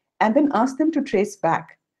day, and then ask them to trace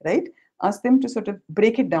back, right? Ask them to sort of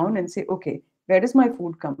break it down and say, okay, where does my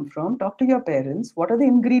food come from? Talk to your parents. What are the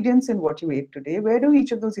ingredients in what you ate today? Where do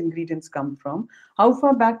each of those ingredients come from? How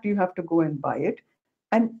far back do you have to go and buy it?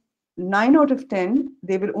 And 9 out of 10,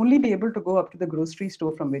 they will only be able to go up to the grocery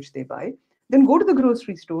store from which they buy. Then go to the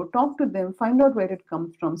grocery store, talk to them, find out where it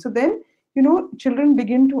comes from. So then, children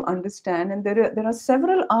begin to understand, and there are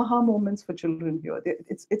several aha moments for children here.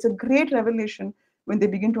 It's a great revelation when they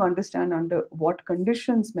begin to understand under what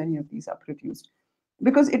conditions many of these are produced,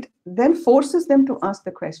 because it then forces them to ask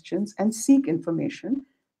the questions and seek information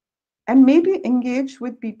and maybe engage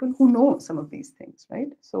with people who know some of these things,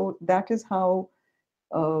 right? So that is how,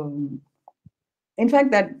 in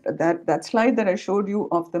fact, that slide that I showed you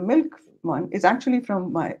of the milk one is actually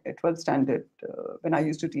from my 12th standard, when I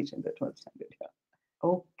used to teach in the 12th standard. Yeah.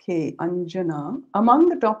 Okay, Anjana. Among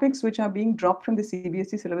the topics which are being dropped from the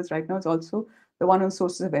CBSE syllabus right now is also the one on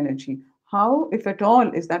sources of energy. How, if at all,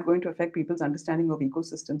 is that going to affect people's understanding of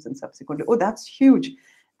ecosystems and subsequently? Oh, that's huge.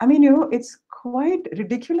 I mean, it's quite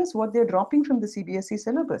ridiculous what they're dropping from the CBSE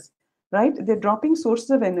syllabus, right? They're dropping sources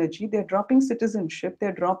of energy, they're dropping citizenship,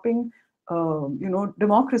 they're dropping,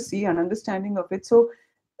 democracy and understanding of it. So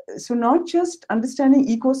not just understanding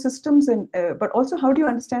ecosystems, and but also how do you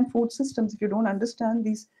understand food systems if you don't understand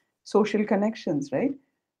these social connections, right?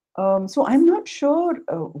 So I'm not sure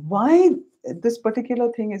why this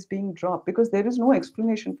particular thing is being dropped, because there is no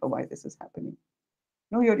explanation for why this is happening.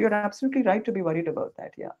 No, you're absolutely right to be worried about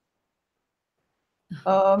that. Yeah.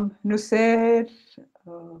 Nusair,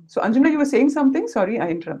 so Anjana, you were saying something. Sorry, I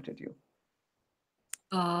interrupted you.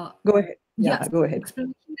 Go ahead. Yeah, go ahead. The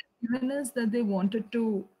explanation given is that they wanted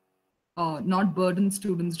to not burden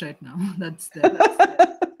students right now. That's there.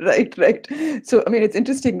 Right. So, I mean, it's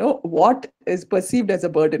interesting, no? What is perceived as a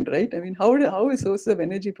burden, right? I mean, how is source of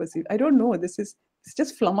energy perceived? I don't know. This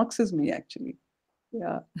just flummoxes me, actually.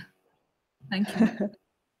 Yeah. Thank you.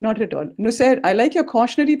 Not at all. Nusair, I like your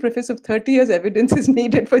cautionary preface of 30 years evidence is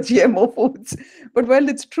needed for GMO foods. But well,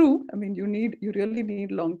 it's true. I mean, you really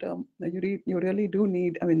need long term. You really do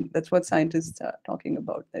need. I mean, that's what scientists are talking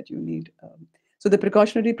about. That you need. So the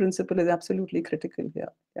precautionary principle is absolutely critical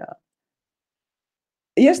here. Yeah.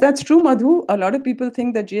 Yes, that's true, Madhu. A lot of people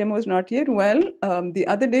think that GMO is not yet. Well, the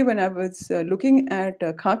other day when I was looking at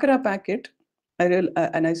a khakra packet,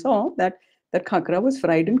 and I saw that khakra was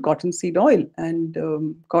fried in cottonseed oil, and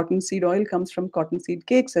cottonseed oil comes from cottonseed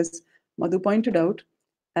cakes, as Madhu pointed out,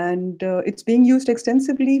 and it's being used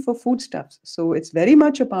extensively for foodstuffs. So it's very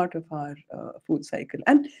much a part of our food cycle.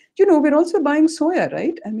 And we're also buying soya,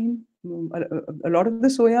 right? I mean, a lot of the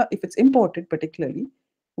soya, if it's imported particularly,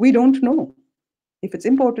 we don't know. If it's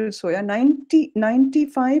imported soya,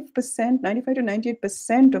 95%, 95 to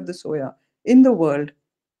 98% of the soya in the world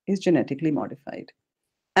is genetically modified,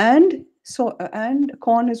 and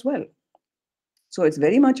corn as well. So it's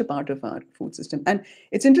very much a part of our food system. And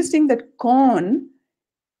it's interesting that corn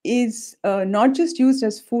is not just used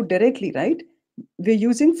as food directly, right? We're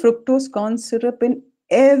using fructose corn syrup in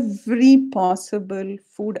every possible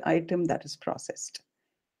food item that is processed.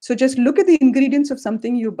 So just look at the ingredients of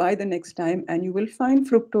something you buy the next time, and you will find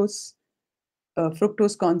fructose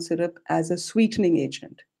corn syrup as a sweetening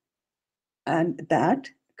agent. And that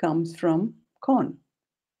comes from corn,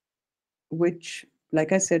 which,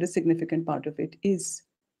 like I said, a significant part of it is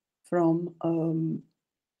from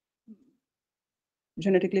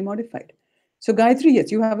genetically modified. So Gayatri, yes,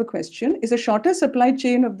 you have a question. Is a shorter supply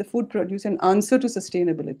chain of the food produce an answer to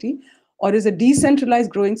sustainability, or is a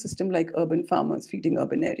decentralized growing system like urban farmers feeding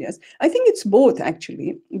urban areas? I think it's both,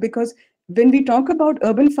 actually, because when we talk about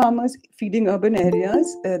urban farmers feeding urban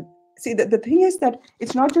areas, see, the thing is that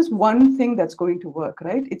it's not just one thing that's going to work,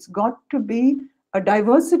 right? It's got to be a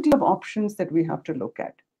diversity of options that we have to look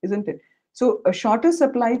at, isn't it? So a shorter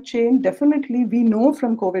supply chain, definitely we know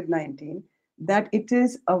from COVID-19 that it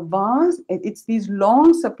is it's these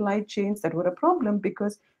long supply chains that were a problem,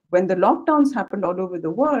 because when the lockdowns happened all over the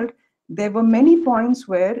world, there were many points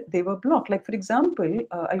where they were blocked. Like, for example,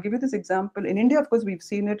 I'll give you this example. In India, of course, we've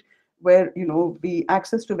seen it where, the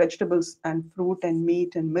access to vegetables and fruit and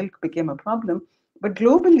meat and milk became a problem. But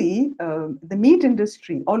globally, the meat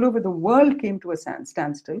industry all over the world came to a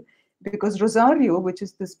standstill, because Rosario, which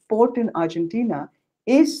is this port in Argentina,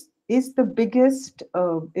 is the biggest,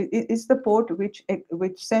 is the port which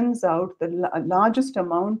sends out the largest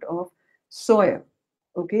amount of soya.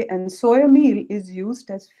 Okay, and soya meal is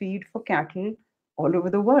used as feed for cattle all over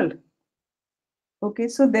the world. Okay,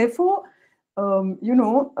 so therefore,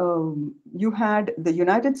 you had the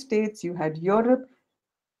United States, you had Europe,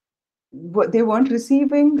 they weren't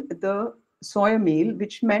receiving the soya meal,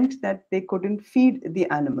 which meant that they couldn't feed the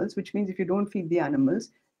animals, which means if you don't feed the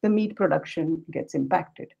animals, the meat production gets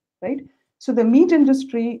impacted, right? So the meat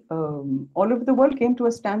industry all over the world came to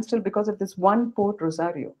a standstill because of this one port,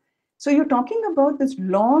 Rosario. So you're talking about this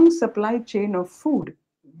long supply chain of food,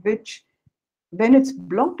 which, when it's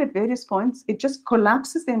blocked at various points, it just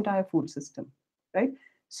collapses the entire food system, right?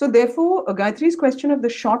 So therefore, Gayatri's question of the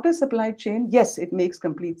shorter supply chain, yes, it makes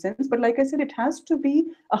complete sense. But like I said, it has to be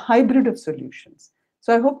a hybrid of solutions.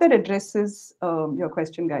 So I hope that addresses your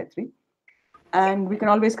question, Gayatri. And we can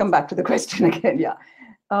always come back to the question again, yeah.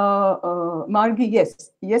 Margi,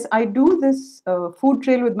 yes, I do this food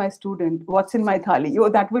trail with my student. What's in my thali? Oh,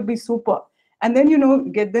 that would be super. And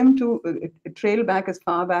then, get them to trail back as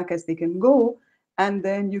far back as they can go. And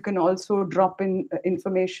then you can also drop in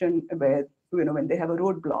information where, when they have a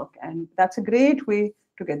roadblock. And that's a great way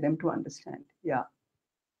to get them to understand. Yeah.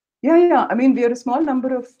 Yeah. I mean, we are a small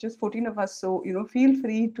number of just 14 of us. So, feel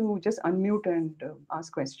free to just unmute and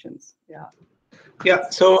ask questions. Yeah. Yeah,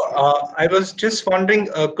 so I was just wondering,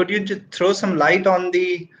 could you just throw some light on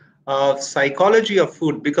the psychology of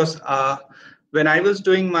food? Because when I was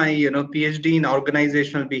doing my, PhD in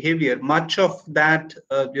organizational behavior, much of that,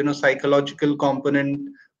 psychological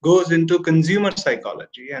component goes into consumer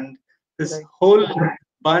psychology, and this Right. whole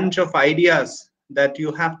bunch of ideas that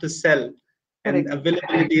you have to sell and Correct.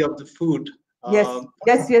 availability of the food. Yes. So,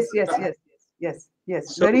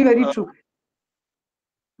 Very, very true.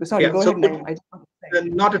 Sorry, yeah, go so ahead, Naeem. I just want to say.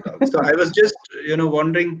 not at all. So I was just,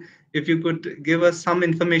 wondering if you could give us some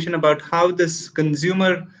information about how this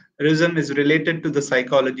consumerism is related to the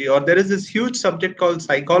psychology, or there is this huge subject called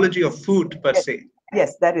psychology of food per Yes, se.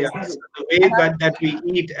 yes, that Yeah, is. so the way that we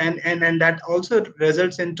eat, and that also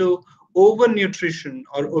results into overnutrition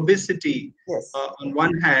or obesity Yes, on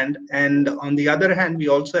one hand, and on the other hand, we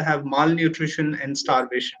also have malnutrition and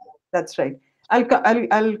starvation. that's right.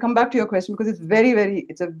 I'll come back to your question, because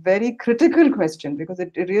it's a very critical question, because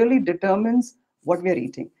it really determines what we are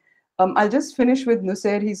eating. I'll just finish with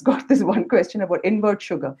Nusair. He's got this one question about invert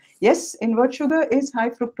sugar. Yes, invert sugar is high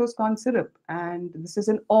fructose corn syrup, and this is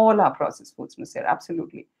in all our processed foods, Nusair,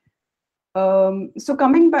 absolutely. So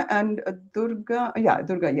coming back, and Durga,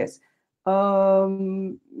 yes.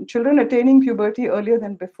 Children attaining puberty earlier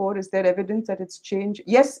than before, is there evidence that it's changed?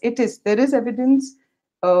 Yes, it is. There is evidence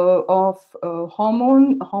of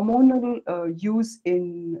hormonal use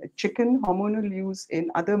in chicken, hormonal use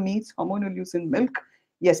in other meats, hormonal use in milk.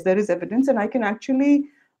 Yes, there is evidence, and I can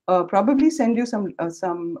actually probably send you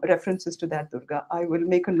some references to that, Durga. I will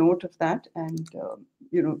make a note of that and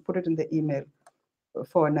put it in the email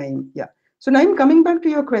for Naeem. Yeah. So Naeem, coming back to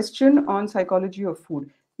your question on psychology of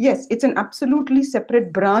food. Yes, it's an absolutely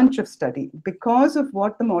separate branch of study because of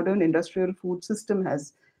what the modern industrial food system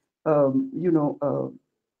has,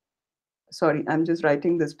 sorry, I'm just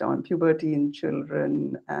writing this down, puberty in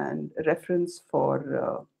children and reference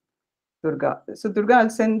for Durga. So Durga, I'll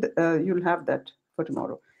send, you'll have that for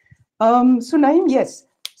tomorrow. So Naeem, yes.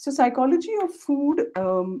 So psychology of food,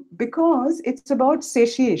 because it's about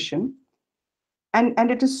satiation, and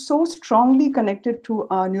it is so strongly connected to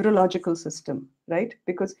our neurological system, right?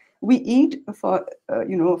 Because we eat for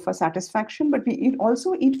for satisfaction, but we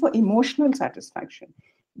also eat for emotional satisfaction.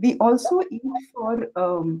 We also eat for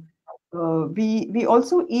we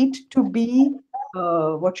also eat to be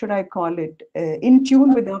what should I call it, in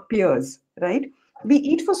tune with our peers, right? We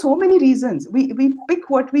eat for so many reasons. We pick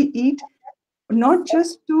what we eat not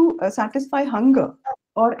just to satisfy hunger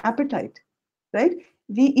or appetite, right?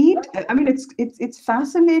 We eat. I mean, it's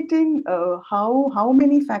fascinating how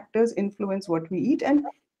many factors influence what we eat, and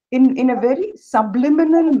in a very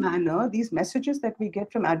subliminal manner, these messages that we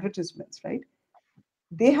get from advertisements, right?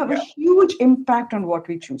 They have a huge impact on what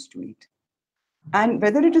we choose to eat. And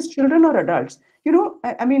whether it is children or adults,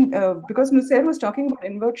 I mean, because Nusair was talking about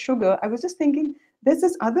invert sugar, I was just thinking there's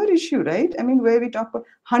this other issue, right? I mean, where we talk about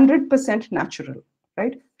 100% natural,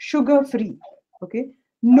 right? Sugar free, okay?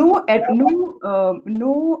 No,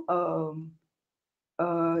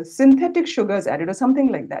 synthetic sugars added or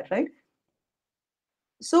something like that, right?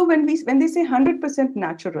 So when they say 100%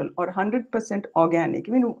 natural or 100% organic,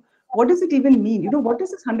 I mean, what does it even mean? What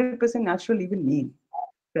does this 100% natural even mean,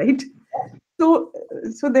 right? So,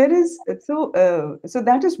 so that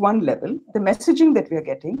is one level. The messaging that we are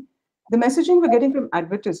getting, the messaging we're getting from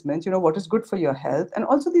advertisements, what is good for your health, and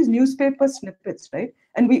also these newspaper snippets, right?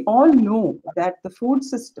 And we all know that the food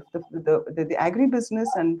system, the agribusiness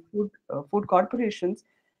and food corporations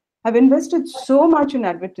have invested so much in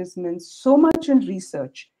advertisements, so much in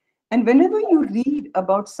research. And whenever you read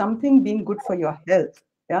about something being good for your health,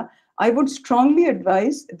 yeah, I would strongly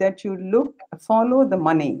advise that you follow the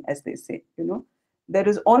money, as they say. There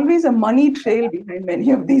is always a money trail behind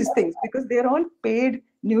many of these things because they're all paid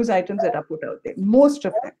news items that are put out there, most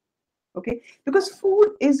of them. Okay, because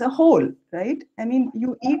food is a whole, right? I mean,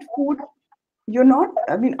 you eat food. You're not.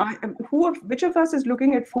 I mean, which of us is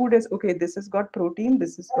looking at food as, okay, this has got protein,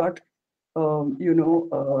 this has got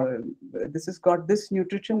this has got this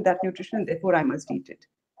nutrition, that nutrition, and therefore I must eat it,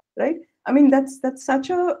 right? I mean, that's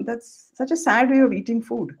such a sad way of eting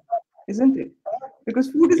food, isn't it?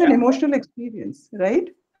 Because food is an emotional experience, right?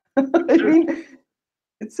 I mean,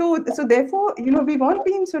 so therefore,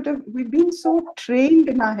 we've been so trained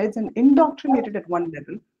in our heads and indoctrinated at one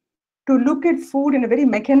level to look at food in a very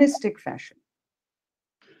mechanistic fashion.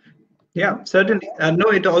 Yeah, certainly.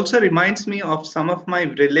 No, it also reminds me of some of my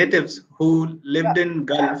relatives who lived in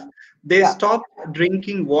Gulf. They stopped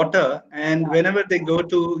drinking water, and whenever they go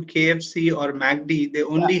to KFC or McD, they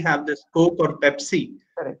only have this Coke or Pepsi.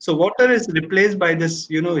 Correct. So water is replaced by this,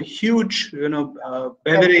 huge,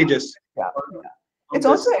 beverages. It's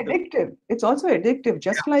also addictive. It's also addictive.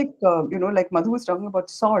 Just like like Madhu was talking about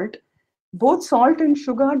salt. Both salt and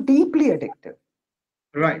sugar are deeply addictive.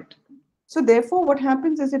 Right. So therefore, what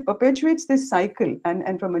happens is it perpetuates this cycle.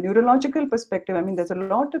 And from a neurological perspective, I mean, there's a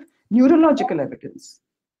lot of neurological evidence.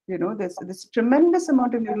 There's this tremendous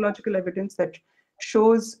amount of neurological evidence that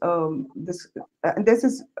shows this. And there's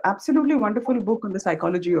this absolutely wonderful book on the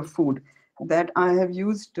psychology of food that I have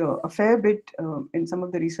used a fair bit in some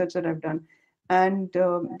of the research that I've done. And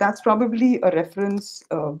that's probably a reference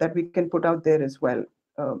that we can put out there as well.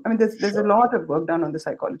 I mean, there's a lot of work done on the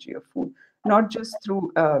psychology of food, not just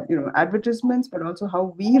through advertisements, but also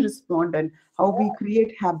how we respond and how we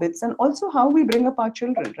create habits, and also how we bring up our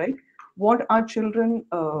children, right? What are children,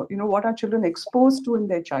 what are children exposed to in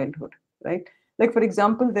their childhood, right? Like, for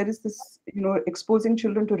example, there is this, exposing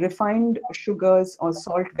children to refined sugars or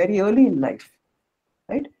salt very early in life,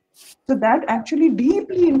 right? So that actually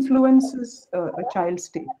deeply influences a child's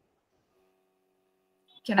state.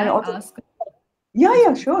 Can I ask?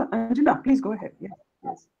 Yeah, sure. Anjana, please go ahead.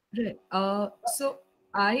 Yes. Right. So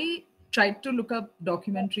I tried to look up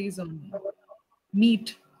documentaries on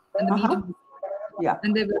meat and the meat. Yeah.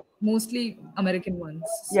 And they were mostly American ones.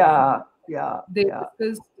 So they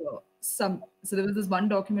discussed some. So there was this one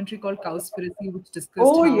documentary called Cowspiracy, which discussed.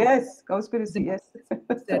 Oh, yes. Cowspiracy, yes.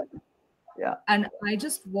 Yeah. And I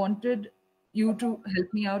just wanted you to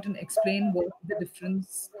help me out and explain what the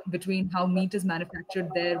difference between how meat is manufactured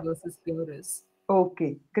there versus here is.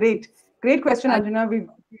 Okay, great question, Anjana.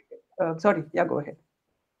 Sorry, go ahead.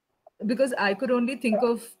 Because I could only think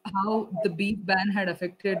of how the beef ban had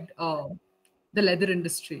affected the leather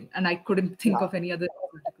industry, and I couldn't think of any other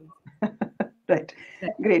articles. Right,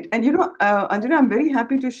 great. And Anjana, I'm very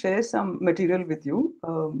happy to share some material with you.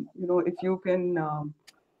 If you can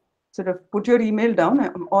sort of put your email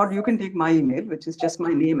down, or you can take my email, which is just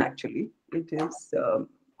my name actually. It is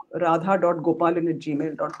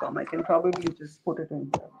radha.gopalan@gmail.com. I can probably just put it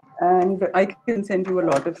in here. And I can send you a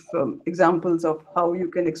lot of examples of how you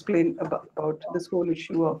can explain about this whole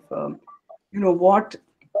issue of,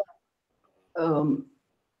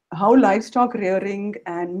 how livestock rearing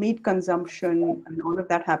and meat consumption and all of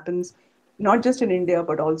that happens, not just in India,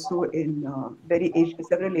 but also in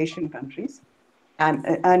several Asian countries and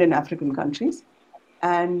in African countries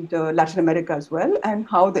and Latin America as well, and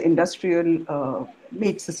how the industrial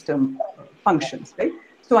meat system functions, right?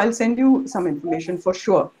 So I'll send you some information for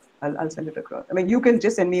sure. I'll send it across. I mean, you can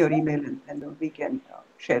just send me your email and we can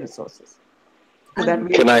share resources. So that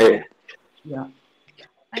can I? Yeah.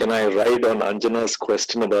 Can I ride on Anjana's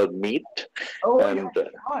question about meat? Oh, and,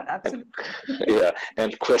 yeah, absolutely. Yeah,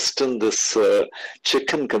 and question this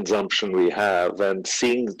chicken consumption we have, and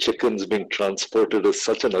seeing chickens being transported is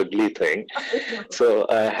such an ugly thing. So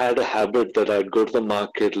I had a habit that I'd go to the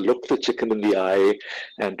market, look the chicken in the eye,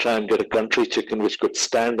 and try and get a country chicken which could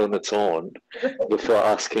stand on its own before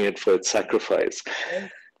asking it for its sacrifice.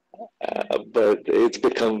 But it's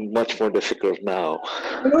become much more difficult now.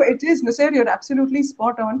 It is, Nussair, you're absolutely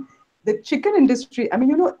spot on. The chicken industry, I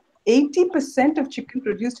mean, 80% of chicken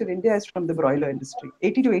produced in India is from the broiler industry,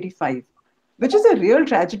 80 to 85, which is a real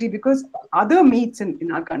tragedy because other meats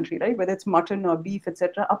in our country, right, whether it's mutton or beef,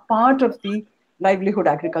 etc., are part of the livelihood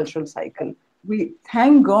agricultural cycle. We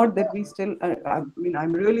thank God that we still,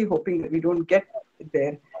 I'm really hoping that we don't get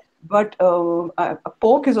there. But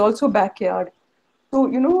pork is also backyard. So,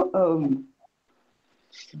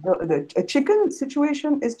 the chicken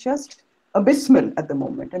situation is just abysmal at the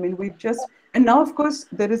moment. I mean, and now, of course,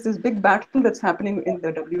 there is this big battle that's happening in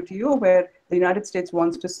the WTO where the United States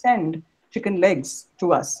wants to send chicken legs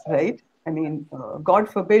to us, right? I mean, God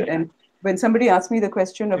forbid. And when somebody asked me the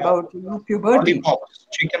question about puberty,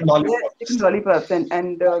 chicken lollipops, chicken lollipops,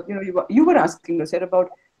 and you were asking, said about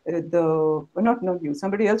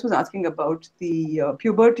somebody else was asking about the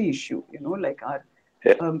puberty issue, like our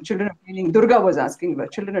children attaining, Durga was asking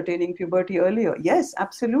about children attaining puberty earlier. Yes,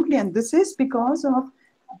 absolutely. And this is because of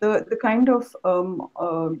the kind of,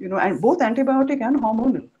 and both antibiotic and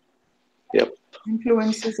hormonal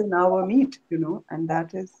influences in our meat, and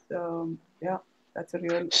that is, that's a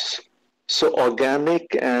real. So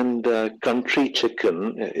organic and country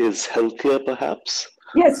chicken is healthier, perhaps?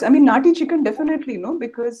 Yes, I mean, nati chicken definitely,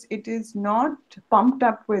 because it is not pumped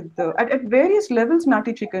up with, at various levels,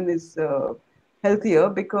 nati chicken is healthier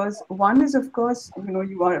because one is, of course,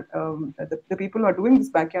 you are, the people who are doing this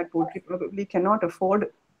backyard poultry probably cannot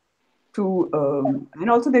afford to, and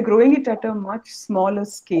also they're growing it at a much smaller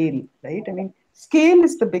scale, right? I mean, scale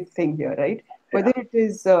is the big thing here, right? Whether it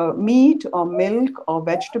is meat or milk or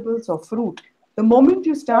vegetables or fruit, the moment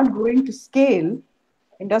you start going to scale,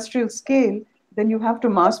 industrial scale, then you have to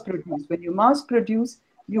mass produce. When you mass produce,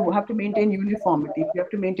 you have to maintain uniformity. If you have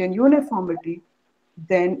to maintain uniformity,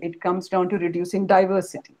 then it comes down to reducing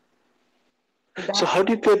diversity. So how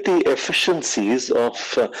do you get the efficiencies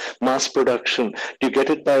of mass production? Do you get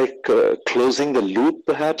it by closing the loop,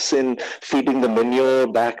 perhaps, in feeding the manure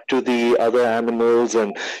back to the other animals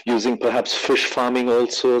and using perhaps fish farming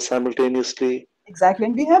also simultaneously? Exactly.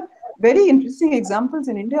 And we have very interesting examples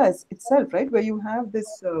in India itself, right, where you have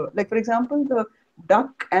this, like, for example, the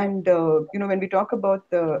duck and, when we talk about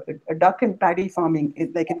the duck and paddy farming,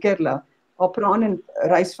 like in Kerala, or prawn and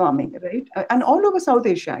rice farming, right, and all over South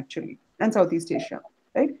Asia, actually, and Southeast Asia,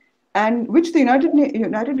 right, and which the United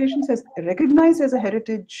Nations has recognized as a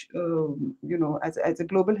heritage, as a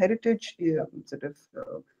global heritage sort of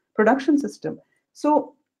production system.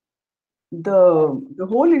 So the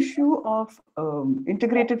whole issue of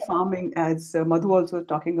integrated farming, as Madhu also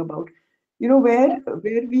talking about, where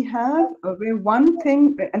we have where one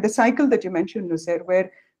thing, and the cycle that you mentioned, Nussair,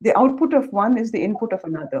 where the output of one is the input of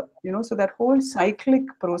another, so that whole cyclic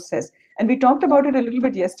process. And we talked about it a little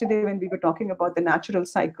bit yesterday when we were talking about the natural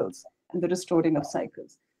cycles and the restoring of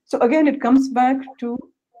cycles. So again, it comes back to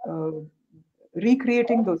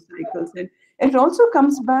recreating those cycles. And it also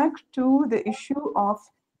comes back to the issue of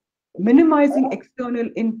minimizing external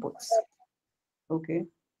inputs. Okay,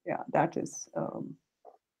 yeah, that is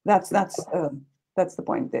that's the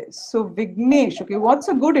point there. So Vignesh, okay, what's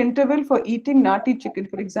a good interval for eating nati chicken?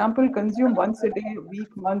 For example, consume once a day, a week,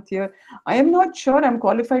 month, year. I am not sure I'm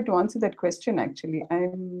qualified to answer that question. Actually,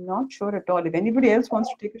 I'm not sure at all. If anybody else wants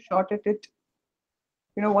to take a shot at it,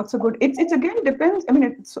 what's a good? It's again depends. I mean,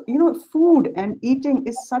 it's food and eating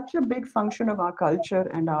is such a big function of our culture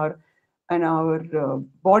and our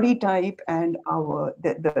body type and our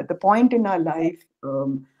the point in our life,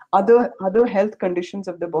 other health conditions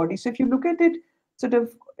of the body. So if you look at it sort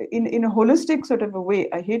of in a holistic sort of a way,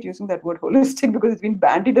 I hate using that word holistic because it's been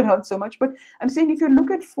bandied around so much, but I'm saying if you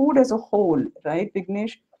look at food as a whole, right,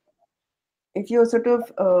 Vignesh, if you're sort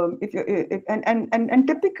of and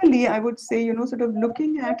typically I would say, sort of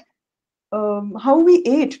looking at how we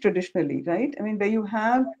ate traditionally, right? I mean, where you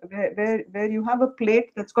have a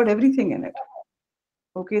plate that's got everything in it.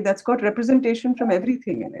 Okay, that's got representation from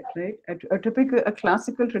everything in it, right? A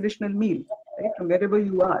classical traditional meal, right, from wherever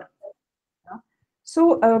you are. Yeah?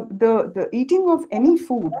 So the eating of any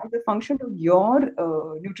food is a function of your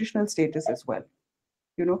nutritional status as well.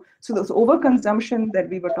 So this overconsumption that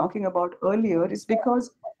we were talking about earlier is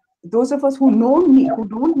because those of us who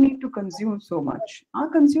don't need to consume so much are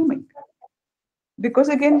consuming. Because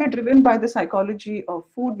again, we're driven by the psychology of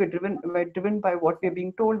food. We're driven by what we're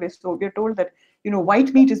being told. We're told that,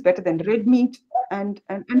 white meat is better than red meat, and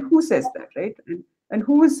who says that, right? And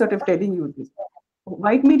who is sort of telling you this?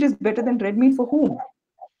 White meat is better than red meat for whom?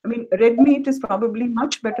 I mean, red meat is probably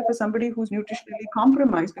much better for somebody who's nutritionally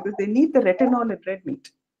compromised, because they need the retinol in red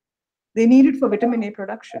meat. They need it for vitamin A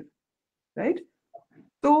production, right?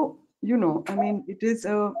 So, I mean, it is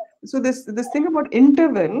so this thing about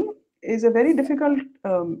interval is a very difficult.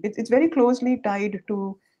 It's very closely tied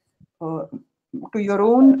uh, to your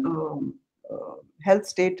own health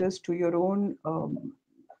status, to your own,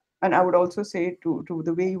 and I would also say to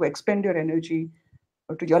the way you expend your energy,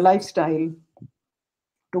 or to your lifestyle,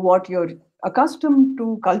 to what you're accustomed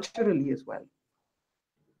to culturally as well.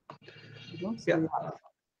 So,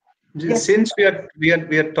 yes. Since we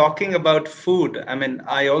are talking about food, I mean,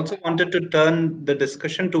 I also wanted to turn the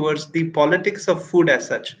discussion towards the politics of food as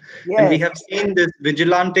such. And we Yes. have seen this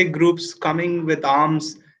vigilante groups coming with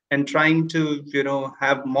arms and trying to,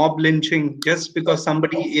 have mob lynching just because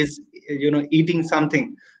somebody is, eating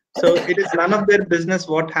something. So it is none of their business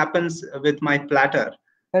what happens with my platter.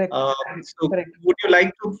 Correct. So Correct. would you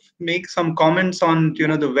like to make some comments on,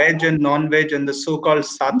 the veg and non-veg and the so-called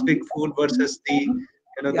sattvic food versus the,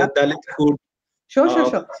 Yeah. the Dalit food? Sure.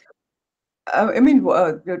 Uh, I mean,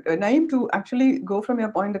 Naeem, to actually go from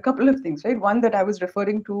your point, a couple of things, right? One that I was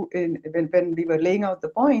referring to when we were laying out the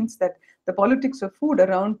points, that the politics of food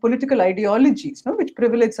around political ideologies, no, which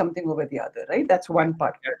privilege something over the other, right? That's one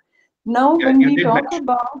part. yeah, Now, yeah, when you we did talk mention.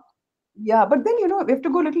 about, yeah, but then, we have to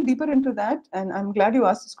go a little deeper into that. And I'm glad you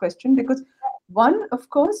asked this question, because one, of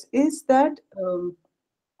course, is that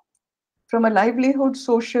from a livelihood,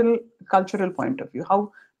 social, cultural point of view,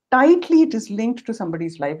 how tightly it is linked to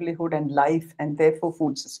somebody's livelihood and life, and therefore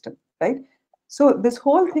food system, right? So this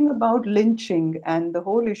whole thing about lynching and the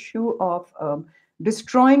whole issue of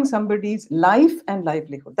destroying somebody's life and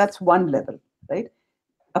livelihood, that's one level, right?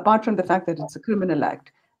 Apart from the fact that it's a criminal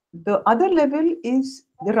act. The other level is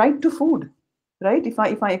the right to food, right? If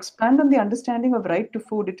I expand on the understanding of right to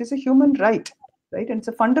food, it is a human right, right? And it's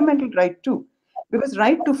a fundamental right too, because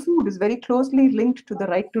right to food is very closely linked to the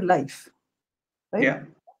right to life, right? Yeah,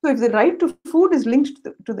 So if the right to food is linked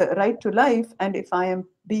to the right to life, and if I am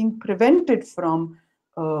being prevented from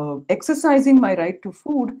exercising my right to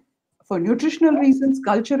food for nutritional reasons,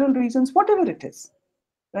 cultural reasons, whatever it is,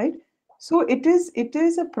 right? So it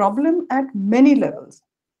is a problem at many levels,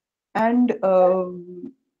 and so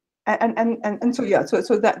yeah,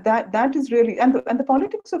 so that is really, and the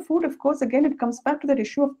politics of food, of course, again, it comes back to that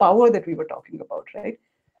issue of power that we were talking about, right?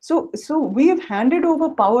 So we have handed over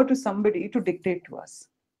power to somebody to dictate to us,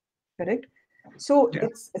 correct? So yeah,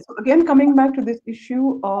 it's so again coming back to this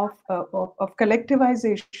issue of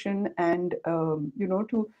collectivization, and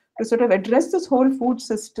to sort of address this whole food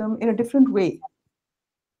system in a different way.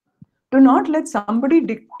 Do not let somebody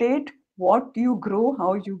dictate what you grow,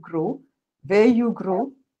 how you grow, where you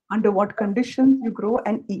grow, under what conditions you grow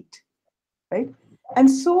and eat, right? And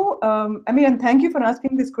so, I mean, and thank you for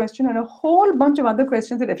asking this question and a whole bunch of other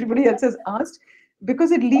questions that everybody else has asked,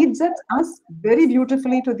 because it leads us very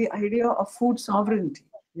beautifully to the idea of food sovereignty,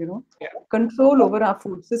 yeah, control over our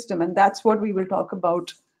food system. And that's what we will talk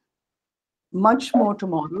about much more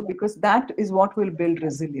tomorrow, because that is what will build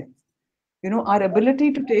resilience. Our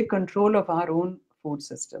ability to take control of our own food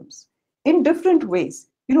systems in different ways.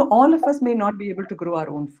 All of us may not be able to grow our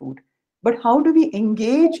own food, but how do we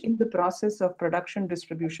engage in the process of production,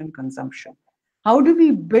 distribution, consumption? How do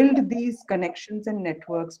we build these connections and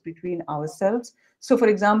networks between ourselves? So, for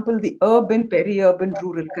example, the urban, peri-urban,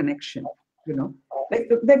 rural connection, like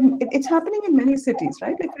it's happening in many cities,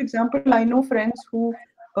 right? Like, for example, I know friends who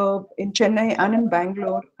in Chennai and in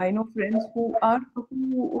Bangalore, I know friends who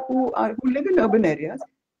live in urban areas,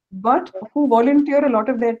 but who volunteer a lot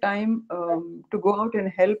of their time to go out and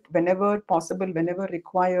help whenever possible, whenever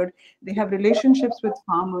required. They have relationships with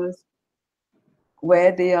farmers,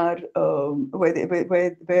 where they are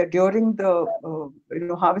where during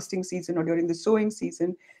the harvesting season, or during the sowing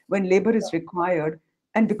season, when labor is required,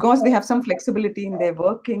 and because they have some flexibility in their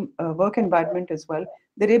work environment as well,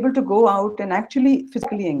 they're able to go out and actually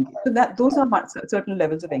physically engage. So that those are certain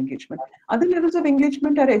levels of engagement. Other levels of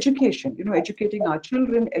engagement are education, educating our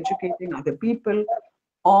children, educating other people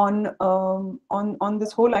on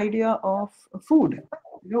this whole idea of food.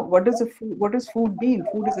 What does food mean?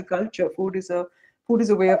 Food is a culture. Food is a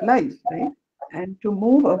way of life, right? And to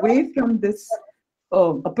move away from this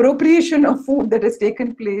appropriation of food that has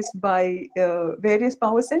taken place by various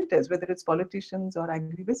power centers, whether it's politicians or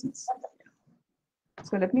agribusiness.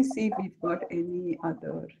 So let me see if we've got any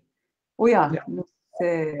other. Oh yeah, yeah. no,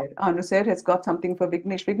 Nusair has got something for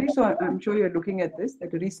Vignesh. Vignesh, so I'm sure you're looking at this,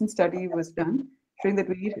 that a recent study was done showing that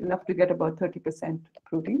we eat enough to get about 30%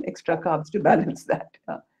 protein, extra carbs to balance that.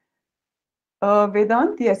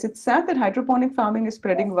 Vedant, yes, it's sad that hydroponic farming is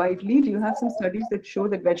spreading widely. Do you have some studies that show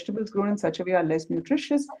that vegetables grown in such a way are less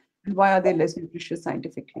nutritious? And why are they less nutritious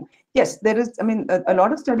scientifically? Yes, there is, I mean, a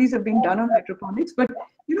lot of studies have been done on hydroponics, but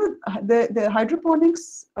you know, the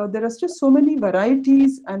hydroponics, there are just so many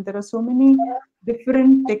varieties and there are so many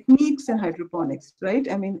different techniques in hydroponics, right?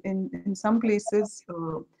 I mean, in some places,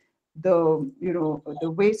 the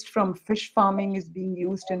waste from fish farming is being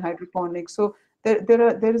used in hydroponics. So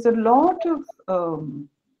there is a lot of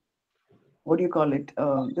what do you call it?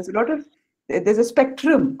 There's a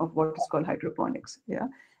spectrum of what is called hydroponics. Yeah,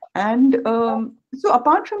 and so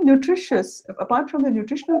apart from the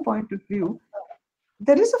nutritional point of view,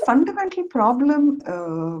 there is a fundamental problem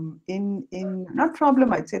not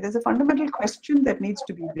problem, I'd say there's a fundamental question that needs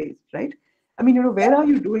to be raised, right? I mean, where are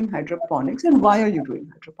you doing hydroponics and why are you doing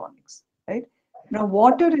hydroponics, right? Now,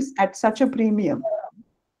 water is at such a premium.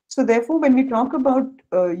 So therefore, when we talk about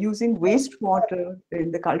using wastewater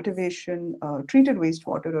in the cultivation, treated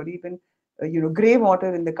wastewater, or even grey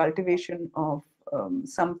water in the cultivation of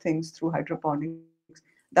some things through hydroponics,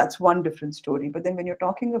 that's one different story. But then when you're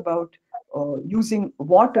talking about using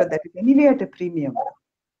water that is anyway at a premium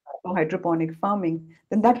for hydroponic farming,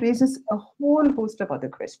 then that raises a whole host of other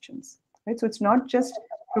questions, right? So it's not just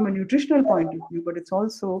from a nutritional point of view, but it's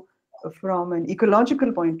also from an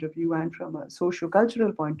ecological point of view and from a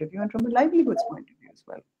socio-cultural point of view and from a livelihoods point of view as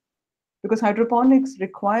well. Because hydroponics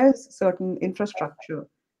requires certain infrastructure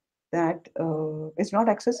that is not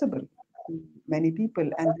accessible to many people.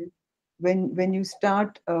 And when you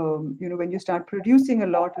start, when you start producing a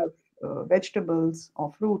lot of vegetables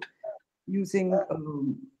or fruit using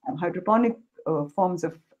hydroponic forms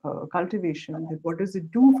of cultivation, then what does it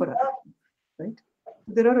do for us, right?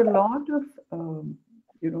 There are a lot of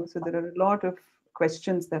there are a lot of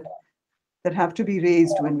questions that have to be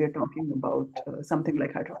raised when we're talking about something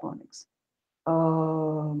like hydroponics.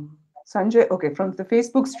 Sanjay, okay, from the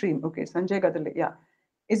Facebook stream, okay, Sanjay Gadale, yeah.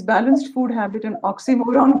 Is balanced food habit an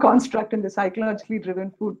oxymoron construct in the psychologically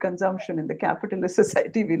driven food consumption in the capitalist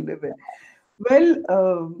society we live in?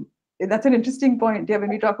 Well, that's an interesting point. Yeah, when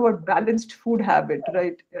we talk about balanced food habit,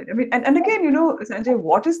 right? I mean, and again, Sanjay,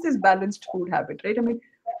 what is this balanced food habit, right? I mean,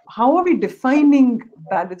 how are we defining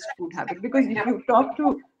balanced food habit? Because if you talk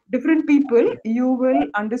to different people, you will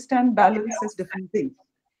understand balance as different things.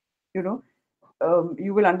 You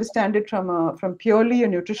will understand it from purely a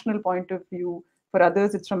nutritional point of view. For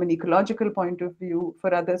others, it's from an ecological point of view.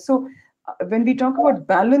 For others, so when we talk about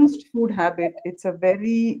balanced food habit, it's a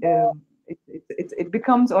very it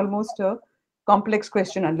becomes almost a complex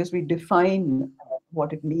question unless we define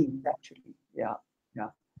what it means actually. Yeah.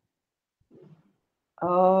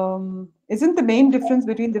 Isn't the main difference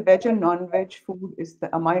between the veg and non-veg food is the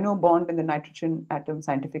amino bond and the nitrogen atom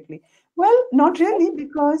scientifically? Well, not really,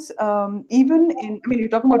 because even you're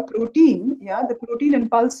talking about protein, yeah, the protein in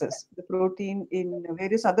pulses, the protein in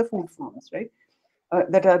various other food forms, right?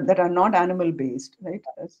 That are not animal based, right?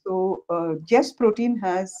 So yes, protein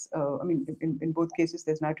has, in both cases,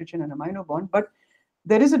 there's nitrogen and amino bond, but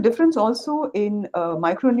there is a difference also in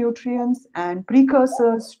micronutrients and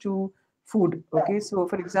precursors to food. Okay, so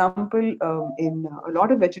for example, in a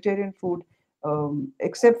lot of vegetarian food,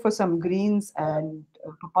 except for some greens and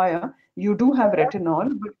papaya, you do have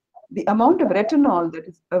retinol, but the amount of retinol that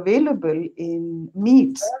is available in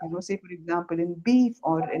meats, say for example in beef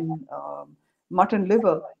or in mutton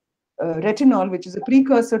liver, retinol, which is a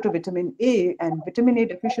precursor to vitamin A, and vitamin A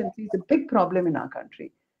deficiency is a big problem in our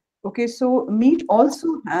country. Okay, so meat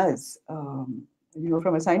also has,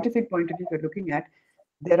 from a scientific point of view, if you're looking at,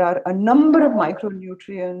 there are a number of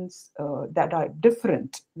micronutrients that are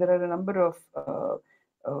different. There are a number of,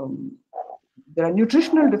 there are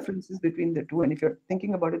nutritional differences between the two. And if you're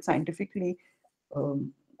thinking about it scientifically,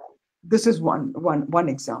 this is one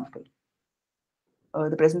example.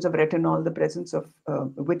 The presence of retinol, the presence of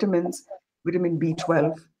vitamins, vitamin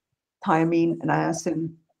B12, thiamine,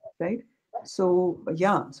 niacin, right? So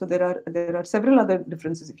yeah, so there are several other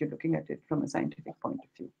differences if you're looking at it from a scientific point of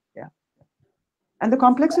view. Yeah, and the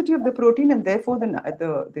complexity of the protein and therefore the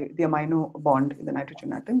amino bond in the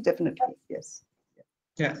nitrogen atom, definitely yes.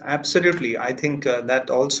 Yeah, absolutely. I think that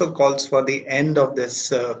also calls for the end of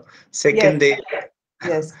this second day.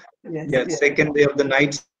 Yes. Second day of the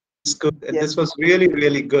night school. Yes. This was really,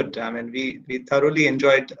 really good. I mean, we thoroughly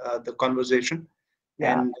enjoyed the conversation,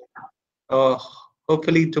 and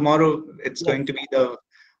hopefully tomorrow it's going to be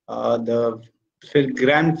the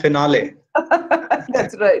grand finale.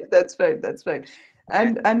 That's right.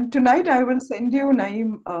 And tonight I will send you,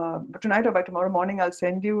 Naeem, tonight or by tomorrow morning, I'll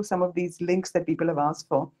send you some of these links that people have asked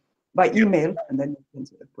for by email, and then you can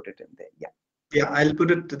sort of put it in there. Yeah. Yeah, I'll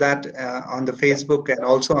put it to that on the Facebook and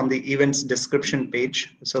also on the events description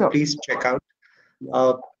page. So Sure. please check out.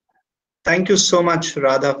 Thank you so much,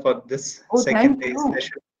 Radha, for this second day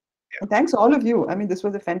session. And thanks all of you. I mean, this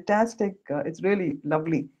was a fantastic, it's really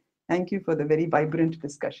lovely. Thank you for the very vibrant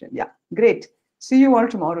discussion. Yeah, great. See you all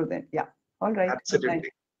tomorrow then. Yeah. All right. Absolutely.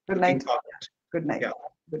 Good night. Looking forward. Good night. Yeah.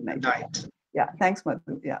 Good night. Good night. Yeah. Thanks,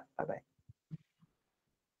 Madhu. Yeah. Bye-bye.